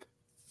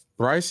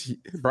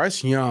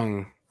 Bryce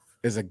Young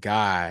is a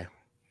guy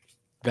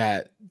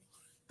that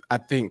I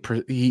think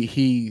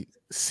he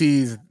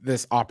sees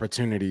this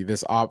opportunity,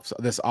 this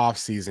off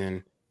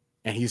season,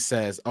 and he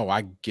says, "Oh,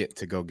 I get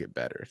to go get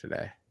better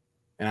today."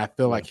 And I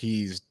feel like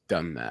he's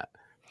done that.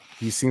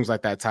 He seems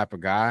like that type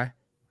of guy.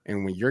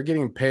 And when you're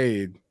getting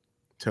paid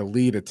to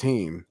lead a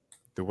team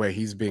the way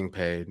he's being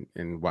paid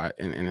and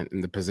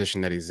in the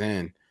position that he's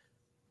in,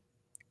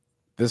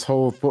 this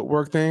whole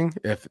footwork thing,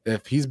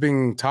 if he's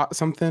being taught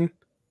something,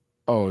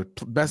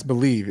 best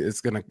believe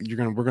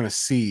we're gonna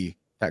see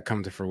that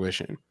come to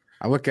fruition.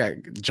 I look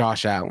at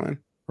Josh Allen,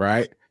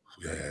 right?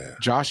 Yeah.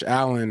 Josh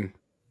Allen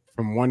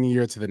from one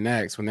year to the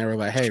next, when they were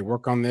like, "Hey,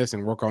 work on this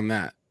and work on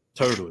that,"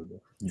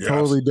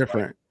 totally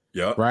different.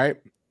 Yeah. Right.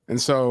 And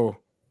so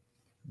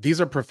these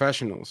are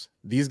professionals.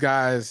 These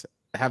guys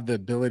have the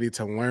ability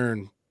to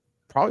learn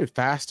probably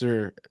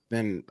faster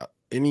than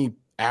any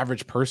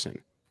average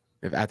person.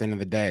 If at the end of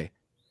the day,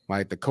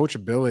 like, the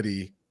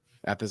coachability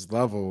at this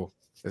level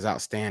is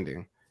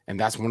outstanding. And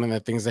that's one of the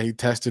things that he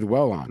tested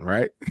well on,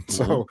 right?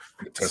 So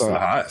tested the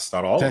highest,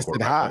 not all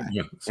tested high.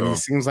 Yeah, and he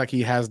seems like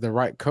he has the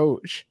right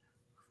coach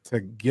to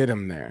get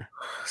him there.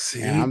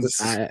 See, and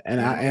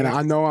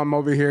I know I'm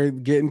over here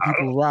getting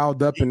people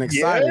riled up and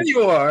excited. Yeah,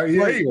 you are.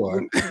 Yeah, you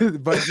are.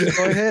 But just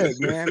go ahead,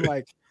 man.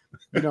 Like,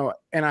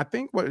 and I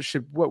think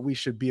what we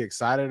should be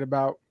excited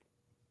about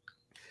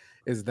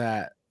is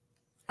that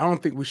I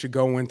don't think we should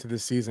go into the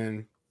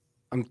season.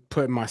 I'm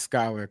putting my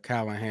Schuyler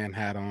Callihan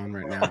hat on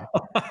right now.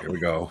 Here we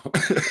go.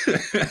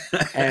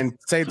 And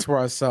say to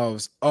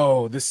ourselves,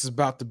 "Oh, this is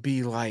about to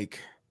be like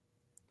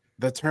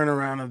the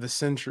turnaround of the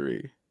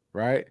century,"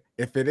 right?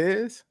 If it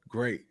is,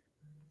 great.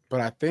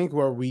 But I think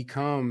where we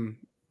come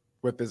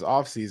with this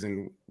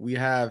offseason, we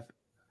have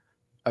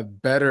a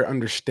better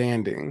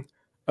understanding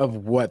of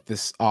what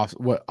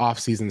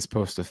offseason is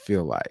supposed to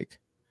feel like.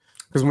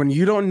 Because when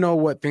you don't know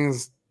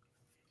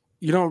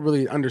you don't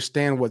really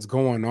understand what's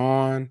going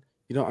on.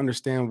 You don't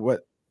understand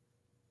what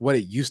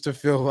it used to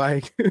feel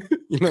like.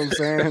 You know what I'm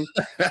saying?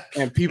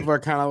 And people are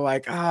kind of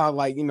like,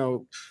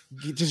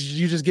 you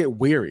just get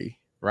weary,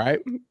 right?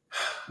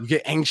 You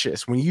get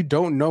anxious. When you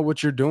don't know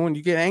what you're doing,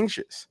 you get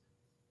anxious.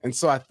 And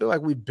so I feel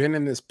like we've been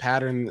in this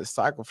pattern, this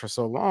cycle for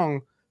so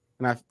long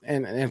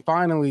And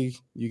finally,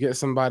 you get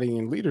somebody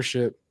in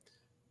leadership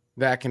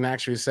that can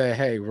actually say,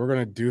 hey, we're going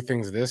to do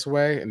things this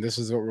way, and this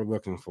is what we're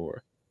looking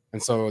for.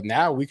 And so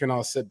now we can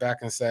all sit back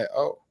and say,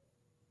 oh,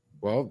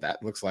 well,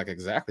 that looks like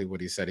exactly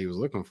what he said he was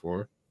looking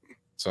for.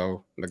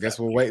 So I guess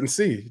we'll wait and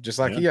see, just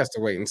like he has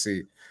to wait and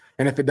see.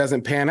 And if it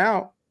doesn't pan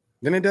out,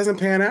 then it doesn't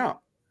pan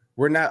out.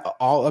 We're not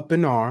all up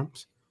in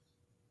arms.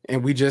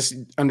 And we just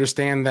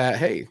understand that,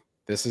 hey,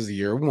 this is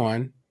year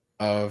one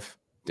of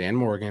Dan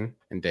Morgan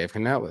and Dave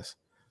Canellis.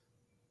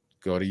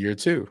 Go to year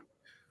two.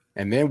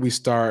 And then we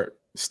start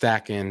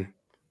stacking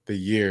the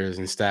years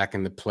and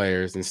stacking the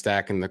players and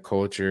stacking the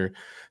culture,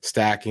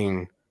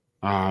 stacking,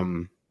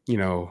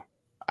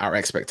 our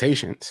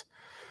expectations.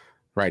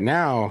 Right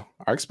now,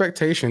 our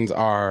expectations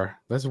are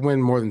let's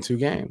win more than 2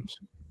 games.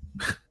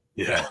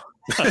 Yeah.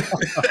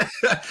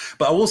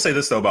 But I will say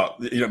this, though, about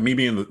me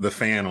being the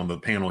fan on the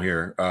panel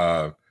here.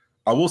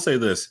 I will say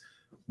this.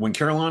 When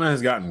Carolina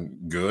has gotten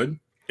good,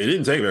 it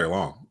didn't take very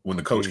long. When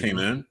the coach came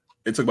in,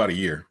 it took about a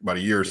year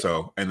or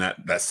so. And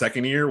that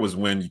second year was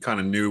when you kind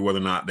of knew whether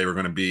or not they were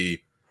going to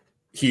be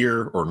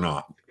here or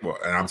not. Well,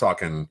 and I'm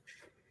talking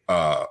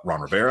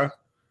Ron Rivera.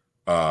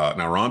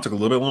 Now, Ron took a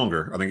little bit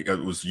longer. I think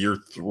it was year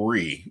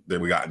 3 that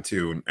we got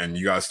into, and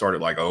you guys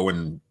started like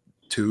 0-2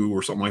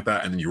 or something like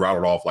that. And then you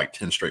rattled off like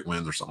 10 straight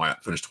wins or something like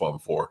that, finished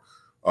 12-4,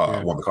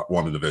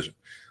 won the division.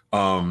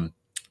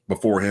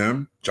 Before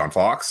him, John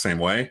Fox, same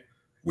way.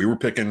 We were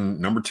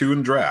picking number 2 in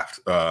the draft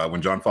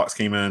when John Fox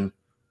came in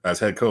as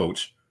head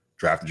coach,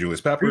 drafted Julius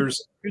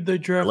Peppers. Who'd they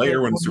draft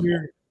later in the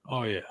Super Bowl?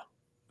 Oh, yeah.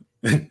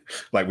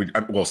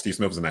 Steve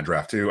Smith was in that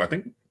draft too. I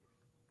think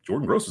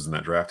Jordan Gross was in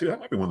that draft too. That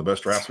might be one of the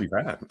best drafts we've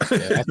had.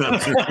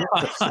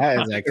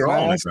 That is like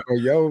class for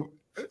yo.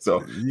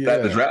 So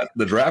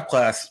the draft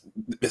class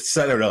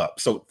set it up.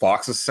 So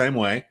Fox is the same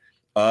way.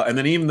 And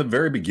then even the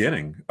very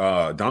beginning,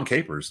 Dom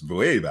Capers,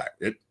 way back.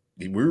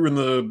 We were in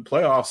the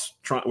playoffs,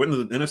 went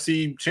into the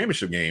NFC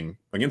Championship game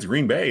against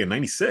Green Bay in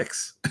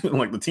 '96.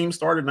 Like the team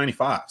started in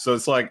 '95. So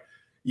it's like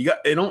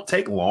it don't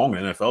take long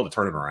in the NFL to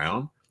turn it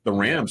around. The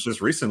Rams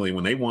just recently,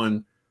 when they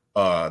won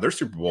their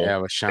Super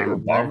Bowl, with Sean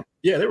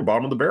they were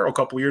bottom of the barrel a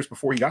couple of years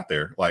before he got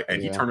there.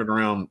 He turned it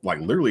around like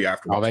literally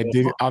after. All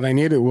they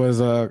needed was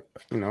a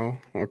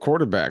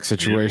quarterback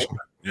situation.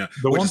 Yeah.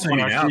 The one thing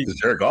now is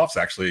Jared Goff's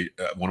actually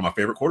one of my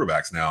favorite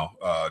quarterbacks now,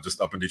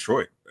 just up in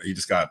Detroit. He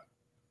just got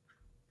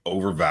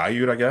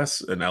overvalued, I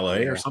guess, in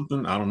LA or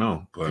something. I don't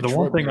know. But the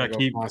one thing I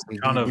keep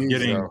kind of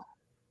getting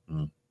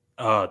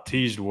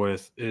teased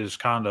with is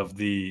kind of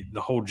the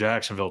whole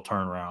Jacksonville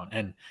turnaround.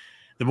 And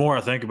the more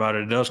I think about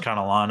it, it does kind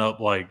of line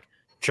up. Like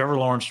Trevor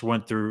Lawrence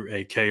went through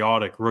a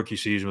chaotic rookie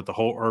season with the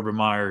whole Urban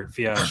Meyer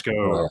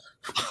fiasco.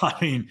 I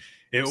mean,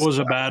 it was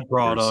a bad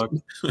product.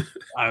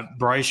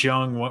 Bryce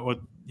Young went with,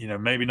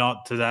 maybe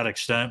not to that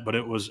extent, but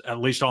it was at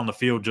least on the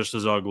field just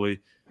as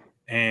ugly.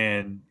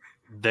 And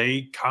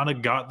they kind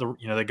of got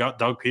they got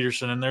Doug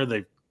Peterson in there.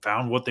 They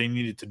found what they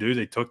needed to do.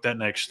 They took that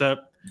next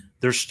step.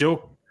 They're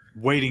still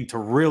waiting to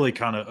really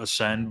kind of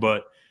ascend,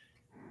 but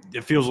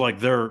it feels like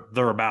they're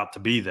about to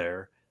be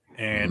there.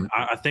 And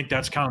I think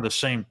that's kind of the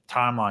same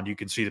timeline you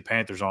can see the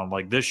Panthers on.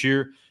 Like this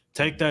year,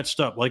 take that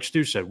step. Like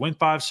Stu said, win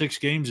 5-6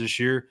 games this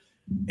year.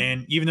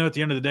 And even though at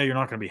the end of the day you're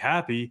not going to be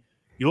happy,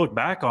 you look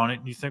back on it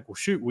and you think, well,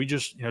 shoot, we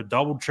just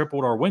doubled,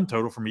 tripled our win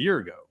total from a year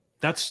ago.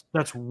 That's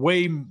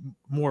way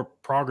more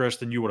progress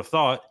than you would have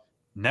thought.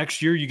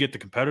 Next year, you get the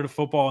competitive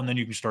football, and then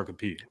you can start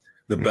competing.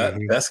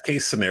 The best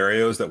case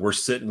scenarios that we're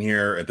sitting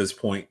here at this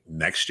point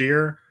next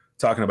year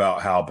talking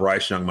about how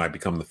Bryce Young might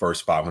become the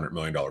first $500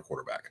 million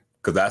quarterback,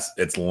 because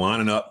it's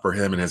lining up for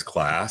him in his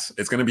class.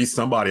 It's going to be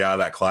somebody out of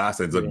that class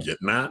that ends up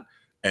getting that.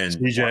 And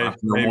CJ,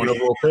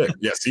 pick.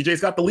 Yeah,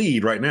 CJ's got the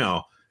lead right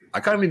now. I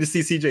kind of need to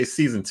see CJ's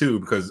season 2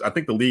 because I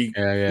think the league.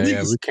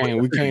 Yeah.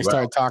 We can't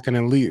start talking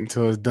elite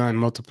until it's done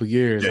multiple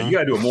years. Yeah, you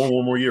got to do it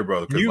one more year,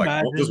 brother. Can you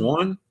imagine just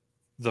one?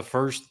 The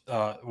first,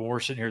 we're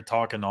sitting here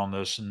talking on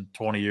this in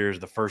 20 years,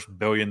 the first $1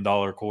 billion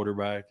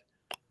quarterback.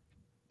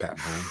 Pat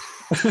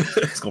Mahomes.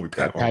 It's going to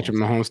be Pat Mahomes. Patrick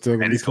Mahomes still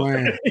going to be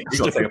playing. He's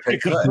going to take a pay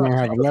cut. He's going to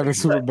have 11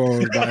 Super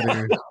Bowls by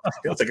then.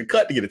 He'll take a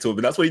cut to get it to him.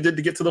 But that's what he did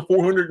to get to the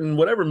 400 and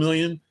whatever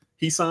million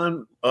he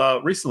signed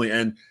recently.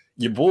 And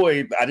your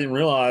boy, I didn't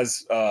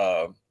realize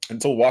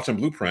until watching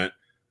Blueprint,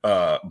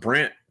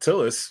 Brant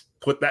Tillis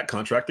put that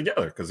contract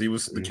together because he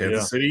was the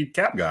Kansas City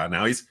cap guy.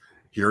 Now he's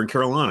here in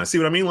Carolina. See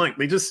what I mean? Like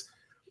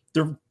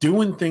they're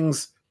doing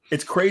things.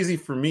 It's crazy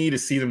for me to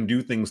see them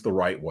do things the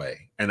right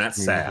way. And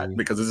that's sad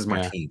because this is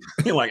my team.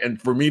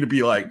 And for me to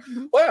be like,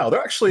 wow,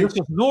 they're actually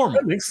normal.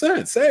 That makes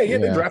sense. Hey,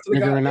 they drafted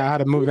figuring out how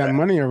to move that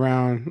money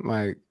around.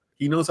 Like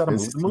he knows how to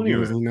move the money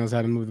around. He knows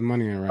how to move the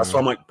money around. That's why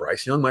I'm like,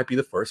 Bryce Young might be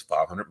the first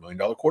 $500 million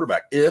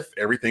quarterback if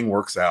everything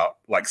works out.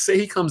 Like, say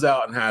he comes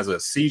out and has a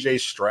CJ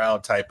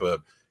Stroud type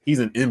of, he's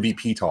in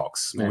MVP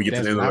talks when we get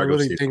to the end of the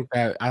regular season.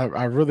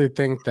 I really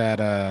think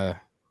that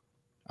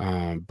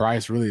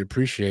Bryce really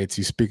appreciates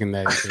you speaking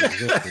that into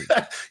existence.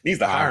 Needs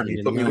to hire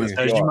me. Put me on his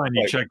As you PR. might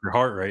need to check your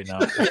heart right now.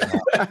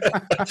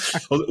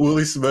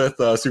 Willie Smith,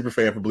 super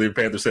fan for Bleav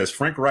Panther, says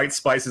Frank Wright's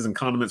spices and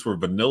condiments were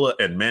vanilla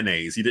and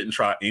mayonnaise. He didn't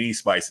try any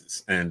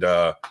spices, and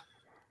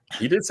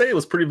he did say it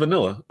was pretty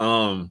vanilla.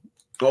 My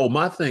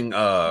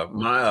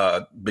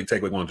big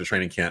takeaway going to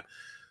training camp.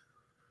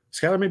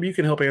 Schuyler, maybe you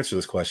can help answer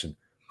this question.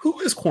 Who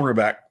is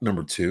cornerback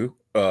number 2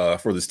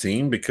 for this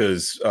team?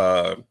 Because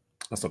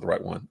that's not the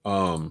right one.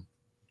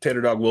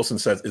 Tater Dog Wilson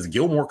says, is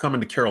Gilmore coming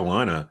to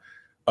Carolina?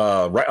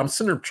 Right. I'm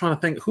sitting there trying to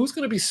think who's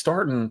going to be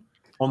starting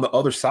on the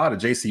other side of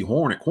J.C.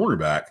 Horn at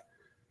cornerback,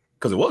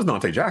 because it was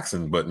Dante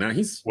Jackson, but now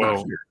he's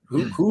not here.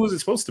 Who is it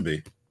supposed to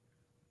be?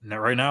 Now,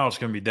 right now, it's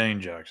going to be Dane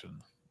Jackson,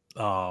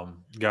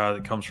 guy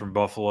that comes from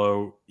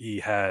Buffalo. He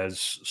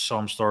has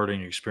some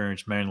starting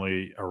experience,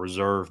 mainly a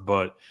reserve,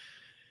 but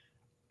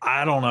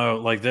I don't know.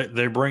 Like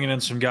they're bringing in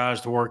some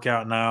guys to work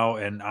out now,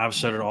 and I've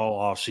said it all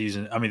off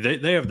season. I mean,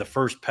 they have the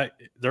first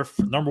they're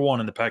number 1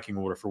 in the pecking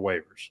order for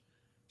waivers,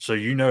 so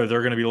they're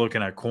going to be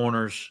looking at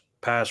corners,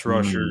 pass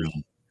rushers,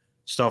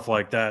 stuff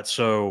like that.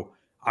 So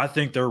I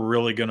think they're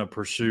really going to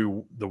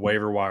pursue the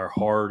waiver wire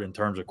hard in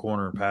terms of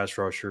corner and pass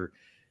rusher.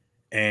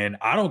 And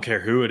I don't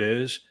care who it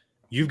is,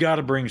 you've got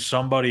to bring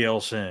somebody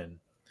else in,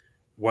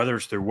 whether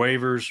it's through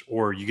waivers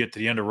or you get to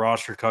the end of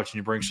roster cuts and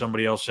you bring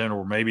somebody else in,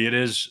 or maybe it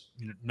is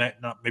maybe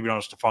not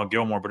Stephon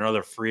Gilmore, but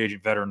another free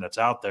agent veteran that's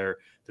out there.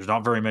 There's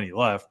not very many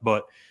left,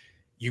 but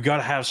you got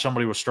to have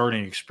somebody with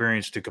starting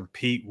experience to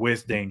compete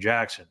with Dane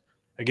Jackson.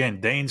 Again,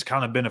 Dane's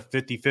kind of been a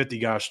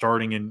 50-50 guy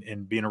starting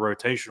and being a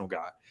rotational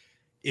guy.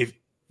 If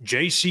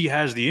JC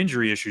has the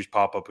injury issues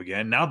pop up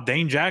again, now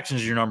Dane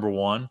Jackson's your number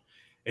 1,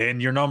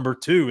 and your number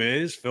 2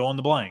 is fill in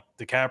the blank.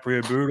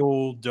 DiCaprio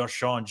Bootle,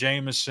 Deshaun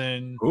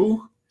Jameson.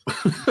 Who?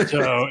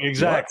 So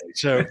exactly.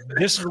 So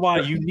this is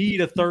why you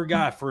need a third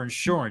guy for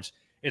insurance.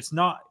 It's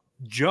not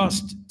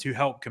just to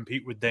help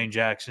compete with Dane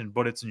Jackson,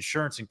 but it's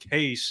insurance in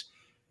case,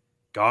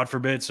 God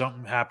forbid,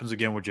 something happens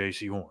again with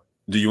J.C. Horn.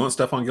 Do you want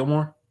Stephon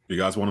Gilmore? Do you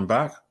guys want him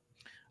back?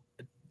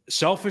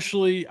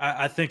 Selfishly,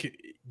 I think,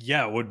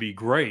 it would be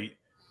great.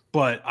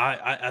 But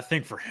I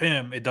think for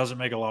him, it doesn't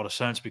make a lot of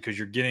sense because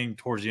you're getting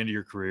towards the end of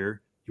your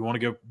career. You want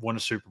to go win a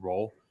Super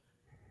Bowl.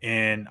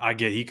 And I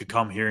get he could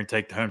come here and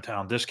take the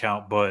hometown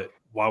discount, but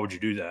why would you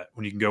do that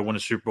when you can go win a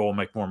Super Bowl and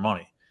make more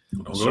money?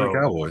 Don't go to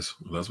Cowboys.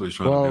 That's what he's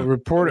trying to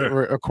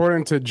do.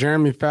 According to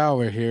Jeremy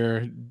Fowler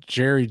here,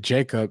 Jerry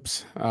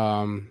Jacobs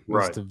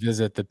was to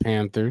visit the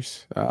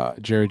Panthers.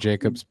 Jerry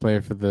Jacobs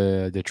played for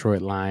the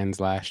Detroit Lions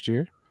last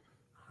year.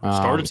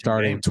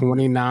 Starting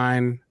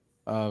 29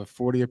 of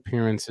 40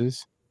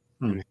 appearances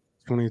in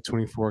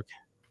 2024,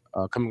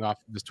 coming off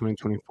of this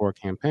 2024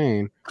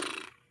 campaign.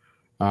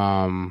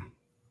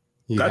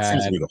 He that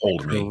seems had to be the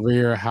hold me.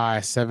 Career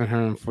high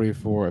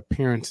 744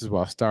 appearances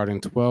while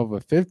starting 12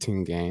 of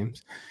 15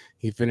 games.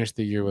 He finished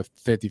the year with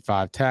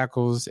 55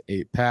 tackles,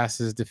 8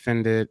 passes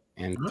defended,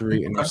 and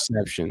 3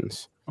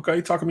 interceptions. Okay,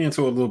 you're talking me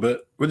into it a little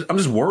bit. I'm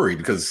just worried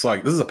because it's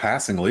like this is a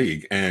passing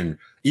league, and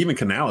even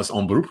Canales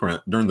on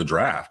Blueprint during the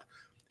draft,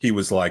 he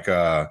was like,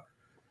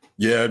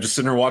 just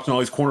sitting there watching all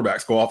these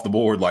cornerbacks go off the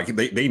board. Like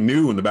they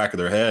knew in the back of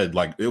their head,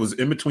 like it was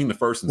in between the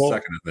first and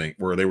second, I think,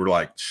 where they were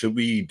like, should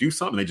we do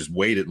something? They just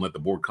waited and let the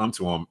board come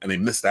to them, and they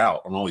missed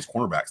out on all these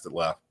cornerbacks that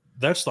left.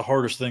 That's the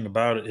hardest thing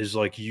about it is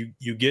like you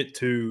get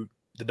to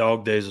the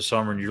dog days of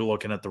summer and you're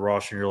looking at the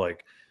roster and you're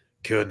like,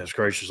 goodness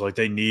gracious, like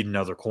they need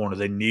another corner.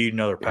 They need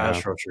another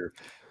pass rusher.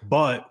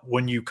 But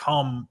when you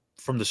come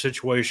from the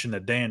situation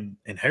that Dan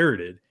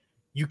inherited,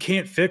 you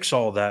can't fix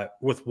all that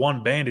with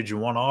one bandage in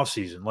one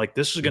offseason. Like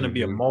this is going to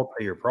be a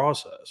multi-year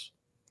process.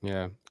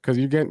 Yeah, because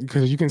you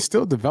can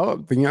still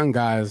develop the young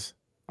guys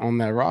on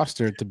that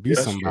roster to be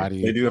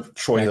somebody. True. They do have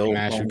Troy Hill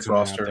on the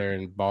roster out there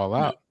and ball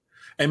out.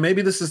 And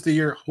maybe this is the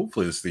year,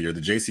 hopefully this is the year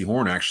that J.C.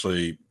 Horn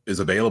actually is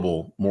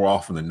available more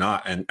often than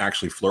not and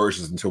actually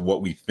flourishes into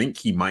what we think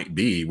he might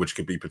be, which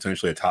could be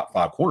potentially a top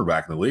 5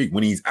 cornerback in the league.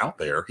 When he's out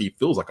there, he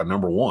feels like a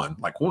number 1,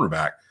 like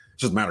cornerback.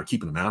 It's just a matter of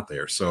keeping him out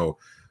there. So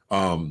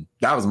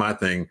that was my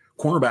thing.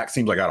 Cornerback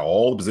seems like out of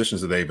all the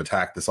positions that they've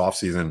attacked this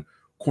offseason,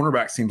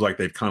 cornerback seems like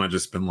they've kind of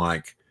just been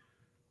like,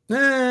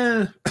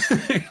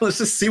 let's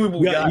just see what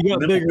we got. You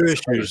got bigger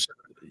issues.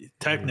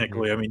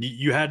 Technically, I mean,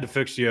 you had to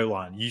fix the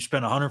O-line. You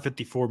spent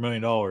 $154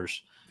 million on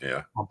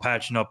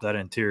patching up that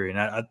interior.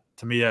 And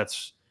to me,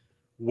 that's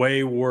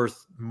way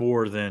worth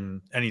more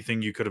than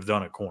anything you could have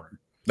done at corner.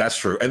 That's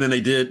true. And then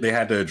they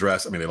had to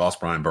address, they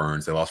lost Brian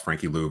Burns. They lost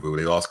Frankie Louvu.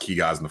 They lost key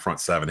guys in the front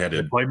 7. They had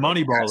to play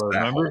Moneyball, though,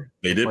 remember?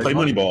 They did play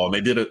Moneyball.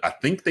 And I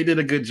think they did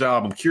a good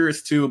job. I'm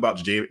curious, too, about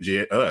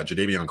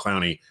Jadeveon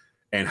Clowney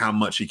and how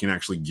much he can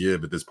actually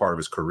give at this part of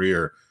his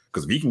career.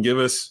 Because if he can give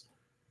us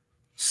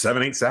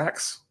 7-8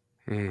 sacks,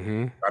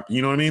 you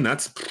know what I mean?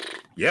 That's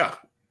yes.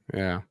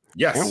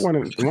 And one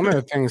of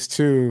the things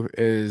too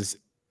is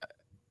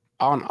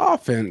on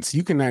offense,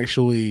 you can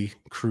actually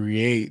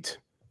create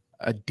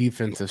a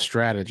defensive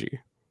strategy.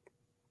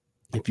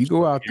 If you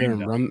go out there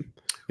and run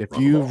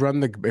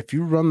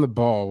the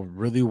ball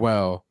really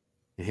well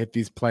and hit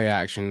these play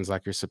actions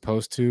like you're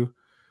supposed to,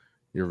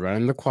 you're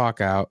running the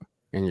clock out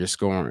and you're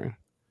scoring.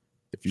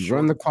 If you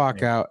run the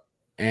clock out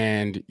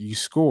and you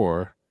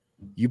score,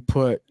 you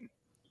put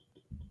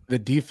the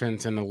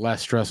defense in a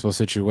less stressful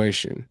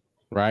situation,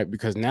 right?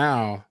 Because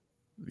now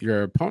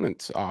your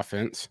opponent's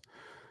offense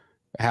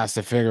has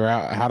to figure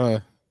out how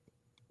to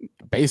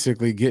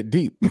basically get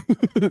deep.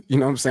 You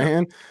know what I'm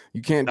saying?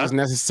 You can't just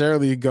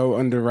necessarily go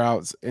under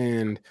routes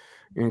and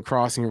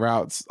crossing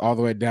routes all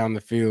the way down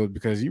the field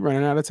because you're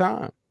running out of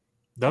time.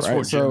 That's right?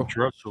 what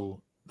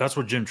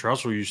Jim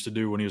Tressel used to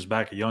do when he was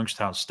back at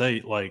Youngstown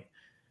State. Like,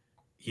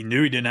 he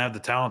knew he didn't have the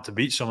talent to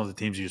beat some of the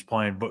teams he was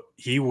playing, but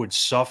he would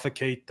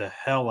suffocate the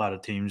hell out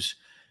of teams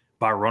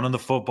by running the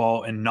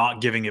football and not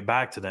giving it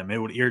back to them. It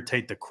would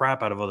irritate the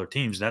crap out of other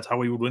teams. That's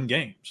how he would win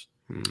games.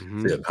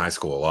 See it in high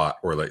school a lot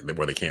where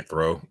they can't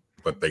throw,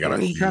 but they got a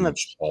huge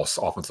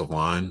offensive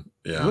line.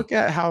 Yeah. Look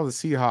at how the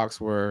Seahawks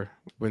were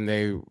when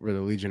they were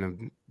the Legion of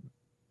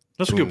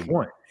That's Boom. A good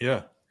point.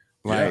 Yeah.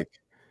 Like,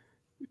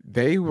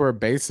 they were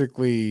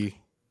basically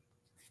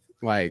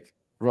like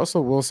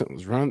Russell Wilson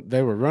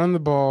they were running the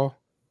ball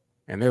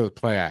and there was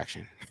play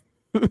action.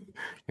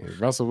 And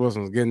Russell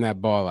Wilson was getting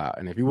that ball out.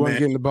 And if he wasn't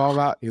getting the ball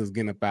out, he was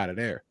getting up out of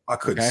there. I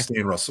couldn't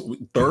stand Russell.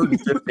 3rd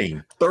and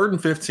 15. 3rd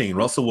and 15.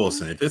 Russell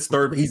Wilson. If it's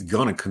 3rd, he's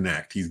gonna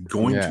connect. He's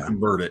going to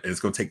convert it, and it's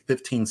gonna take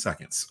 15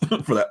 seconds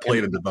for that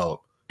play to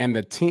develop. And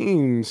the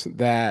teams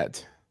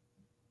that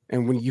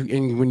when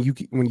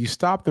you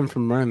stop them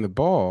from running the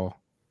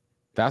ball,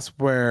 that's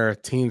where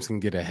teams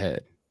can get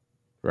ahead,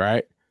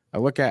 right? I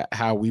look at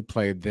how we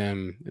played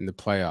them in the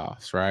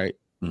playoffs, right?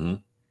 Mm-hmm.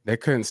 They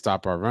couldn't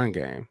stop our run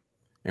game,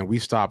 and we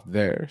stopped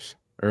theirs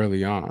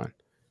early on.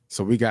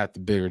 So we got the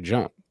bigger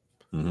jump.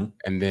 Mm-hmm.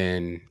 And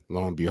then,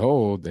 lo and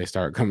behold, they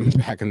start coming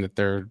back in the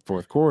 3rd,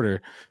 4th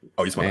quarter.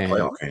 Oh, you talking about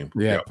the playoff game?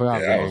 Yeah,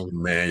 playoff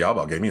game. Man, y'all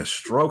about gave me a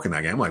stroke in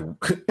that game. I'm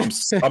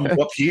like, I'm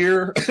up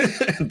here.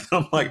 And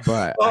I'm like,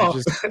 but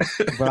oh.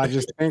 I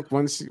just think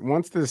once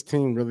this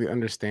team really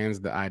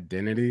understands the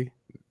identity,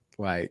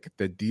 like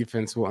the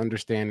defense will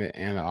understand it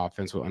and the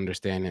offense will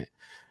understand it.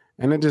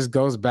 And it just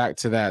goes back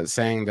to that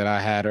saying that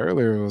I had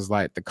earlier. It was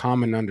like the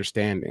common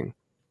understanding.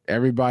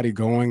 Everybody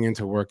going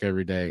into work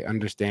every day,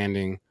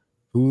 understanding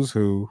who's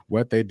who,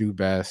 what they do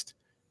best,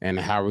 and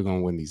how we're going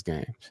to win these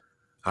games.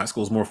 High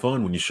school is more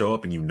fun when you show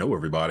up and you know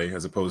everybody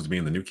as opposed to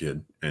being the new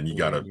kid. And you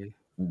got to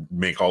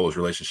make all those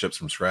relationships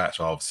from scratch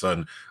all of a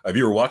sudden. If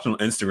you were watching on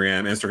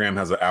Instagram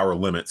has an hour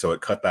limit, so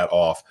it cut that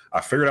off.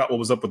 I figured out what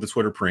was up with the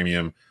Twitter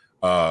premium.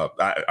 I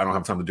don't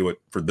have time to do it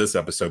for this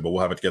episode, but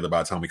we'll have it together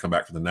by the time we come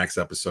back for the next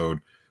episode.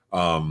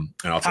 And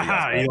I'll tell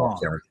you guys.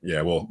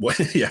 Yeah, well,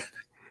 yeah.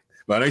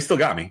 But I know he still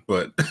got me,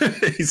 but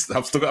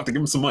I've still got to give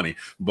him some money.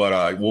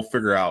 But we'll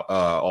figure out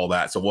all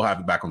that. So we'll have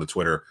it back on the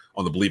Twitter,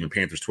 on the Bleav in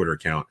Panthers Twitter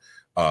account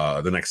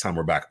the next time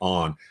we're back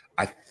on.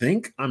 I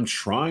think I'm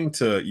trying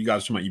to, you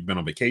guys, you've been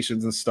on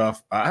vacations and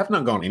stuff. I have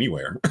not gone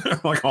anywhere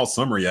like all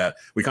summer yet.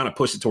 We kind of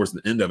pushed it towards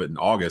the end of it in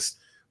August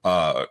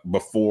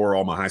before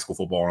all my high school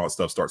football and all that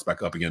stuff starts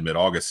back up again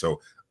mid-August.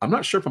 So I'm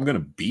not sure if I'm going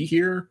to be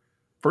here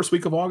first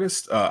week of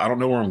August. I don't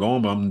know where I'm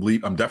going, but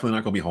I'm definitely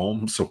not going to be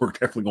home. So we're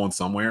definitely going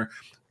somewhere.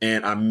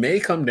 And I may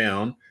come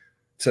down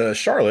to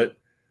Charlotte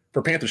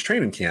for Panthers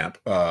training camp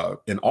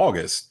in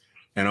August.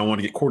 And I want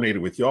to get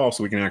coordinated with y'all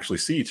so we can actually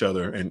see each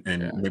other and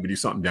maybe do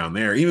something down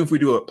there. Even if we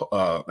do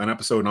an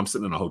episode and I'm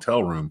sitting in a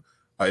hotel room,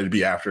 it'd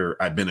be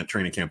after I'd been at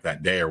training camp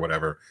that day or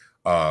whatever.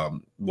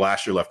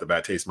 Last year left a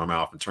bad taste in my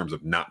mouth in terms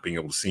of not being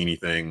able to see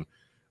anything.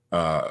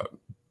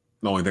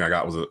 The only thing I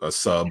got was a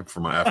sub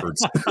for my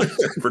efforts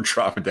for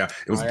dropping down.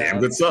 It was a damn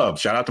good sub.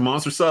 Shout out to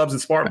Monster Subs in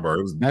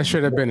Spartanburg. That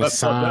should have been a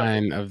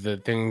sign of the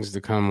things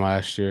to come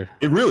last year.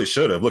 It really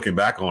should have. Looking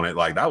back on it,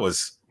 like that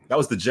was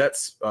the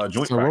Jets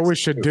joint. So what we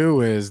should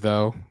do is,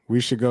 though,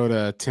 we should go to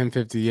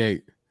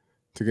 1058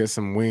 to get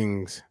some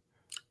wings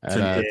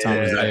at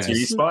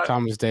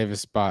Thomas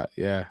Davis spot.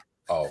 Yeah.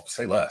 Oh,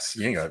 say less.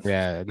 You ain't got.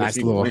 Yeah, nice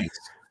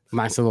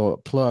little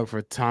plug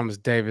for Thomas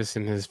Davis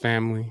and his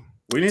family.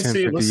 We need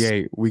to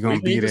see. We're gonna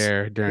be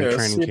there during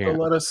training camp.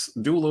 Let us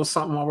do a little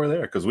something while we're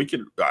there, because we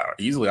could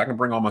easily. I can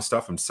bring all my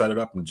stuff and set it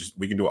up, and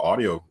we can do an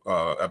audio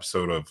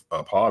episode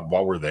of pod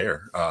while we're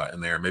there in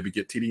there. Maybe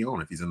get TD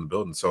on if he's in the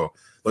building. So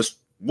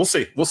we'll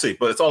see,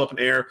 but it's all up in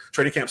the air.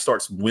 Training camp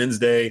starts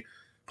Wednesday.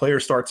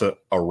 Players start to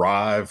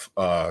arrive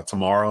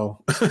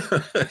tomorrow,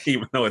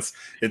 even though it's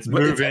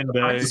move-in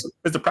day.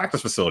 It's a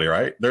practice facility,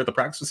 right? They're at the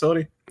practice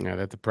facility. Yeah,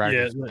 they're at the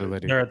practice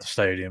facility. They're at the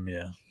stadium.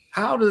 Yeah.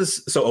 How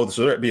does so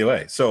they're at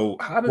BOA? So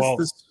how does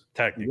this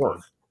technically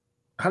work?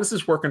 How does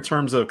this work in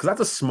terms of, because that's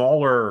a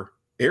smaller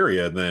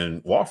area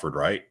than Wofford,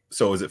 right?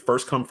 So is it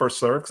first come first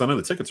serve? Because I know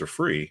the tickets are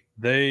free.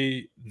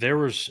 There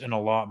was an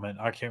allotment.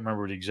 I can't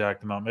remember the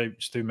exact amount. Maybe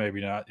Stu,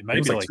 maybe not. It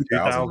may be like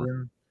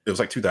 2,000. It was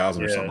like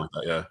 2,000 or something like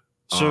that. Yeah.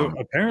 So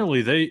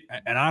apparently they,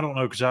 and I don't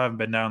know because I haven't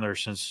been down there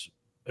since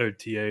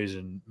OTAs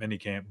and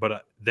minicamp,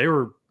 but they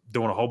were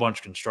doing a whole bunch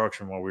of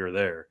construction while we were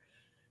there.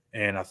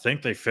 And I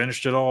think they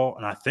finished it all.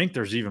 And I think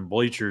there's even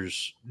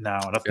bleachers now.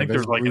 And I think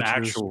there's like an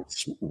actual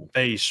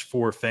space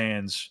for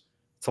fans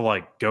to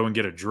like go and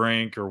get a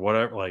drink or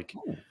whatever. Like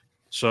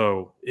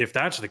So if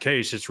that's the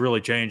case, it's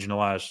really changed in the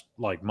last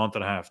like month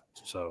and a half.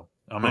 So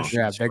I'm interested.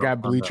 Yeah, they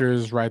got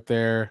bleachers right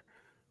there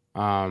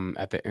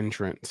at the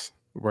entrance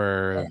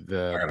where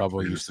the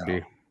bubble used to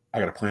be. I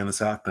got to plan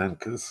this out then,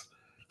 because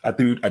I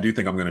do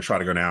think I'm going to try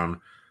to go down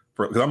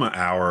because I'm an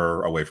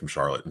hour away from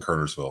Charlotte and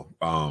Kernersville,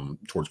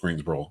 towards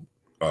Greensboro,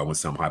 with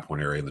some High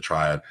Point area in the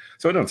Triad.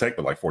 So it doesn't take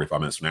but like 45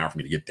 minutes to an hour for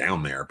me to get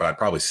down there. But I'd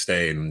probably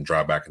stay and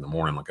drive back in the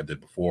morning like I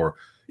did before.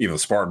 Even though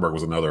Spartanburg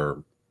was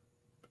another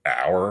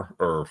hour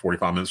or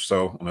 45 minutes or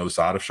so on the other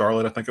side of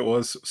Charlotte, I think it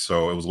was.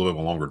 So it was a little bit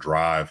of a longer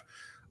drive.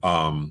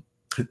 But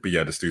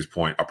yeah, to Stu's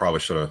point, I probably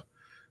should have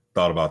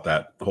thought about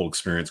that whole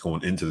experience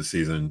going into the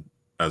season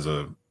as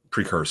a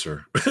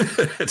precursor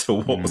to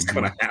what was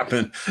going to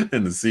happen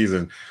in the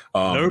season.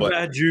 No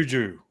bad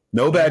juju.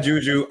 No bad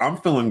juju. I'm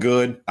feeling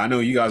good. I know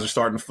you guys are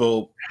starting to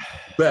feel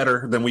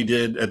better than we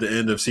did at the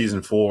end of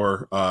season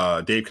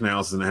 4. Dave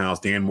Canals is in the house.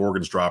 Dan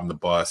Morgan's driving the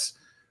bus.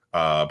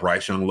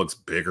 Bryce Young looks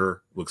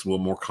bigger, looks a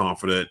little more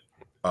confident.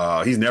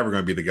 He's never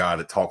going to be the guy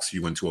that talks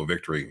you into a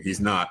victory. He's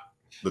not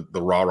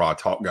the rah-rah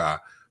talk guy,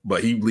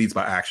 but he leads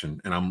by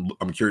action. And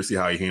I'm curious to see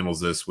how he handles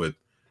this with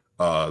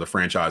the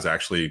franchise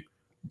actually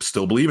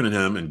still believing in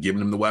him and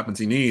giving him the weapons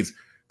he needs.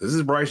 This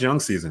is Bryce Young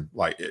season.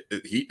 Like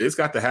it's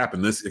got to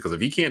happen because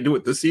if he can't do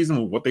it this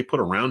season with what they put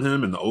around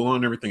him and the O-line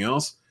and everything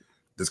else,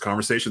 this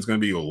conversation is going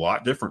to be a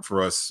lot different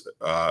for us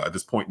at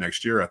this point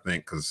next year, I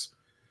think, because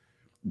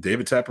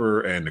David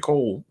Tepper and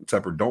Nicole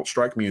Tepper don't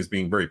strike me as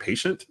being very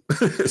patient.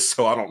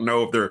 So I don't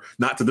know if they're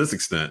not to this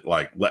extent,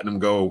 like letting them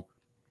go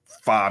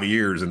 5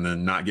 years and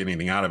then not getting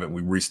anything out of it. And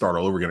we restart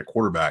all over again at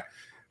quarterback.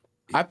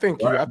 I think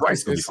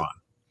Bryce will be fine.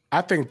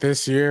 I think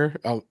this year,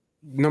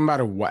 no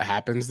matter what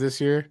happens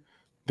this year,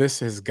 this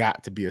has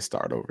got to be a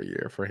start over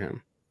year for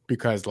him,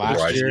 because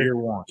last year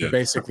you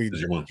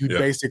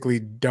basically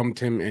dumped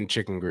him in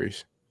chicken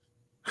grease.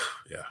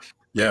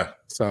 Yeah.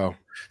 So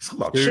it's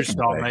about chicken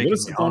today. What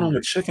is going on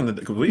with chicken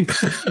today?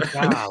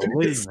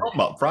 It's something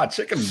about fried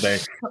chicken today.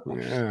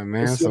 Yeah,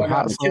 man. Some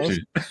hot sauce.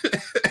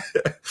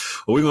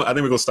 Well, I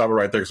think we're gonna stop it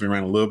right there because we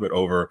ran a little bit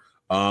over.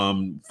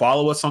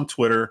 Follow us on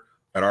Twitter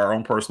at our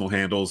own personal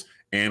handles,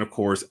 and of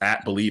course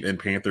at Bleav in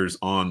Panthers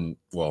on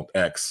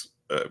X,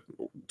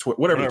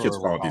 whatever the kids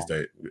call it these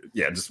days.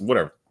 Yeah, just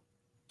whatever.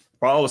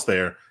 Follow us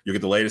there. You'll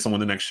get the latest on when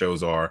the next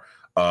shows are.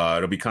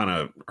 It'll be kind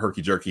of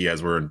herky-jerky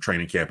as we're in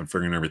training camp and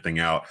figuring everything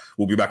out.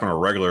 We'll be back on our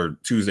regular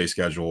Tuesday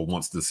schedule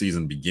once the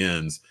season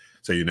begins,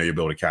 so you'll be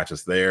able to catch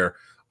us there.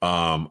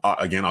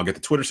 Again, I'll get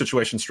the Twitter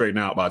situation straightened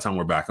out by the time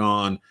we're back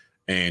on,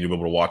 and you'll be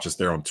able to watch us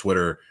there on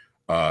Twitter,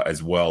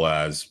 as well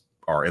as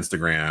our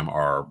Instagram,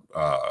 our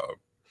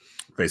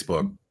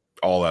Facebook,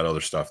 all that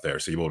other stuff there.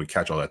 So you'll be able to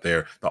catch all that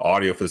there. The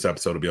audio for this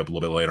episode will be up a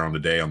little bit later on the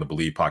day on the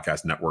Bleav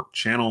Podcast Network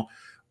channel.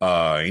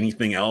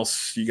 Anything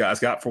else you guys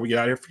got before we get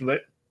out of here for today?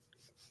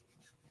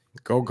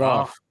 Go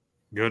golf.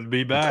 Good to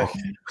be back.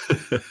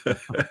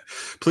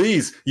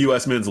 Please,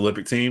 U.S. men's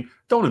Olympic team,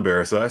 don't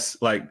embarrass us.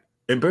 Like,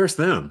 embarrass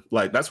them.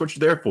 Like, that's what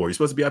you're there for. You're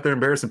supposed to be out there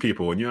embarrassing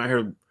people, and you're out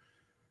here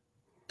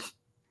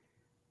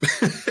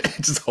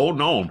just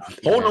holding on.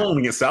 Holding on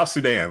against South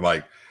Sudan.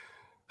 Like,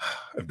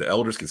 if the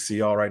elders can see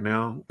y'all right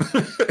now,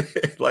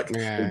 like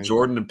if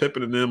Jordan and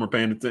Pippen and them are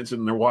paying attention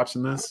and they're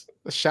watching this.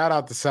 Shout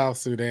out to South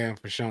Sudan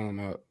for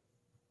showing up.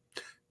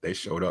 They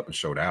showed up and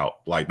showed out.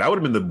 Like that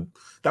would have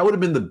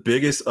been the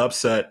biggest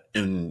upset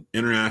in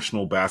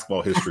international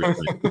basketball history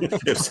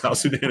if South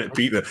Sudan had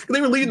beat them. They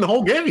were leading the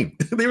whole game.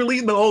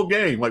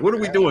 Like, what are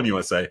we doing,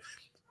 USA?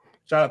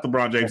 Shout out to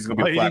LeBron James. He's going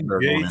to be a flat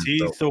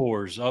JT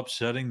Thor's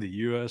upsetting the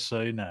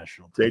USA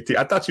national team. JT,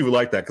 I thought you would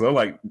like that because I'm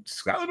like,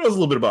 Schuyler knows a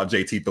little bit about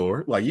JT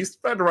Thor. Like, he's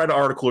trying to write an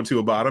article or two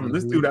about him, and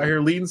this dude out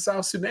here leading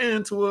South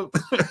Sudan to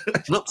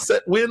an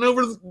upset win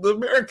over the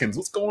Americans.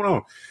 What's going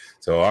on?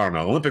 So I don't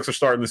know. Olympics are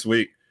starting this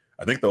week.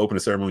 I think the opening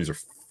ceremonies are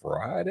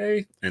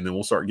Friday, and then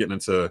we'll start getting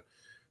into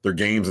their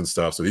games and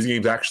stuff. So these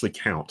games actually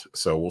count.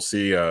 So we'll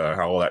see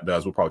how all that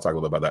does. We'll probably talk a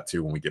little bit about that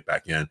too when we get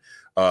back in.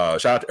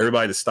 Shout out to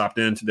everybody that stopped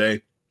in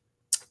today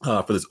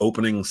for this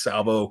opening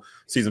salvo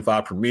season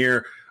 5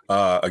 premiere.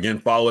 Again,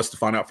 follow us to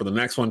find out for the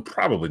next one,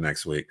 probably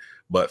next week.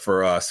 But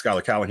for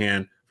Schuyler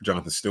Callihan, for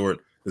Jonathan Stewart,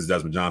 this is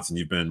Desmond Johnson.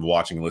 You've been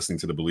watching and listening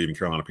to the Bleav in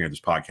Carolina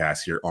Panthers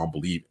podcast here on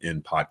Bleav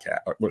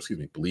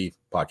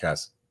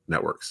Podcast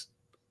Networks.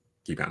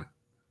 Keep on it.